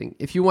just kidding.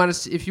 If you want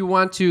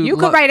to, You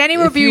could write any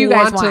review you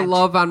guys If you want to want.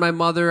 love on my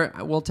mother,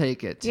 we'll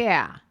take it.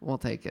 Yeah. We'll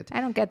take it.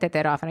 I don't get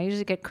that often. I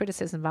usually get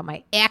criticism about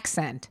my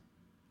accent.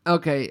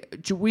 Okay,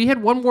 we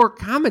had one more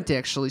comment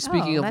actually.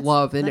 Speaking of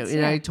love, and let's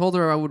hear I it. told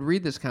her I would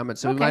read this comment,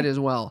 so we Okay. might as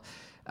well.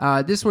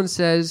 This one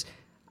says,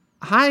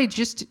 "Hi,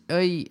 just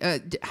a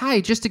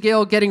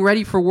Gail getting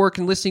ready for work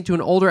and listening to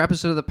an older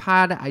episode of the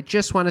pod. I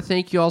just want to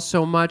thank you all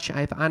so much.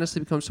 I've honestly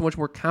become so much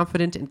more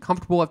confident and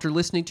comfortable after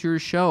listening to your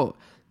show.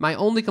 My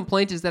only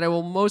complaint is that I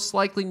will most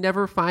likely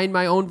never find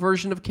my own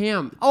version of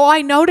Cam." Oh,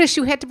 I noticed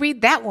you had to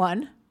read that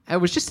one.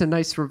 It was just a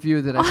nice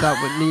review that I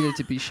thought needed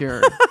to be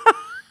shared.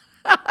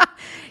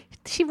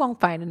 She won't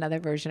find another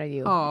version of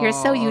you. You're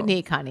so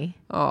unique, honey.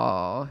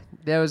 Oh,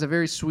 that was a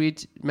very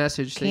sweet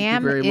message. Thank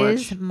Cam you very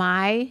much. is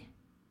my...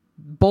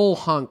 Bull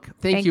hunk.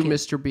 Thank you,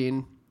 Mr.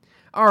 Bean.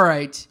 All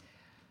right.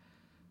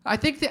 I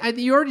think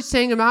you already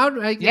sang them out.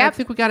 I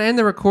think we got to end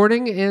the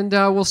recording, and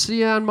we'll see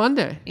you on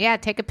Monday. Yeah,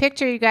 take a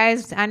picture, you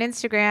guys, on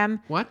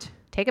Instagram. What?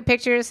 Take a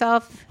picture of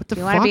yourself. What the if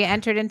you want to fuck? be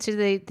entered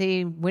into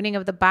the winning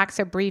of the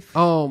boxer brief.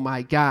 Oh,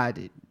 my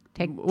God.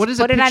 What is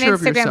a Put it on picture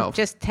of Instagram. yourself?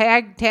 Just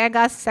tag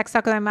us, Sex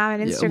Talk with My Mom on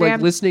Instagram.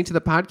 Like listening to the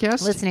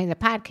podcast? Listening to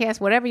the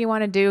podcast, whatever you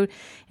want to do,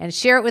 and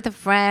share it with a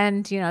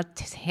friend. You know,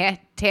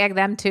 tag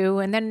them too,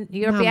 and then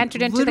you'll be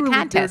entered into the Literally,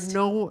 contest.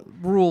 There are no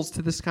rules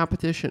to this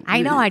competition.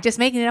 I know. I'm just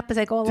making it up as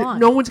I go along.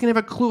 No one's going to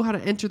have a clue how to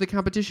enter the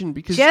competition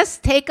because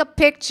Just take a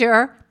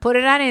picture, put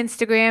it on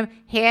Instagram,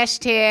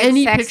 hashtag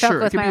any Sex picture. Talk It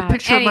with could be My a Mom.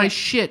 picture of my Any-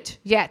 shit.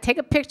 Yeah, take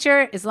a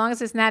picture as long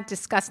as it's not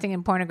disgusting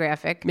and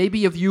pornographic.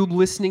 Maybe of you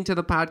listening to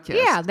the podcast.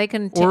 Yeah, they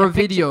can take or a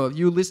picture. video of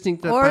you listening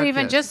to the Or podcast.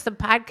 even just the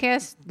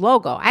podcast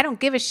logo. I don't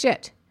give a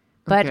shit.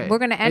 But Okay. we're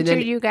going to And enter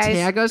then you guys.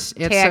 Tag us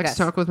at tag Sex us.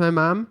 Talk with My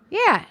Mom.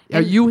 Yeah. Are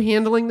and- you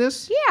handling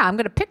this? Yeah, I'm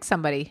going to pick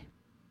somebody.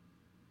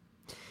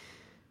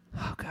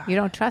 Oh, God. You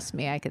don't trust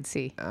me, I can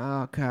see.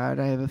 Oh, God.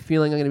 I have a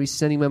feeling I'm going to be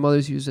sending my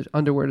mother's used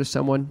underwear to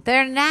someone.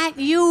 They're not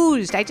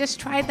used. I just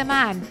tried them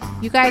on.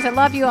 You guys, I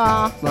love you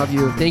all. Love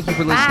you. Thank you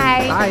for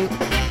listening. Bye.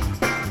 Bye.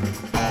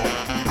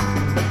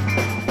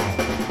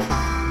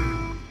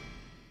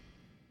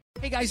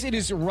 Hey guys, it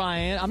is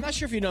Ryan. I'm not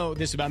sure if you know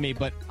this about me,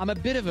 but I'm a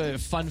bit of a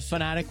fun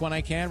fanatic when I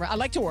can. I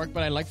like to work,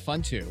 but I like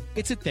fun too.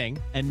 It's a thing.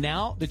 And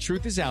now the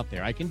truth is out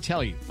there. I can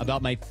tell you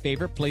about my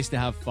favorite place to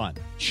have fun.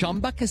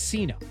 Chumba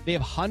Casino. They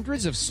have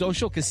hundreds of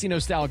social casino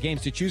style games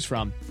to choose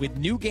from with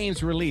new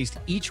games released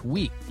each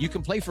week. You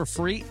can play for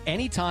free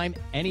anytime,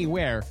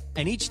 anywhere.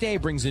 And each day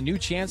brings a new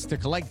chance to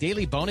collect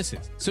daily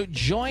bonuses. So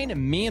join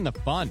me in the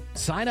fun.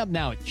 Sign up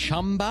now at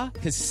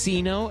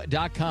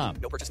ChumbaCasino.com.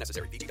 No purchase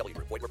necessary. VGW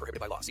Group. Void where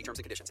prohibited by law. See terms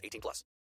and conditions. 18+.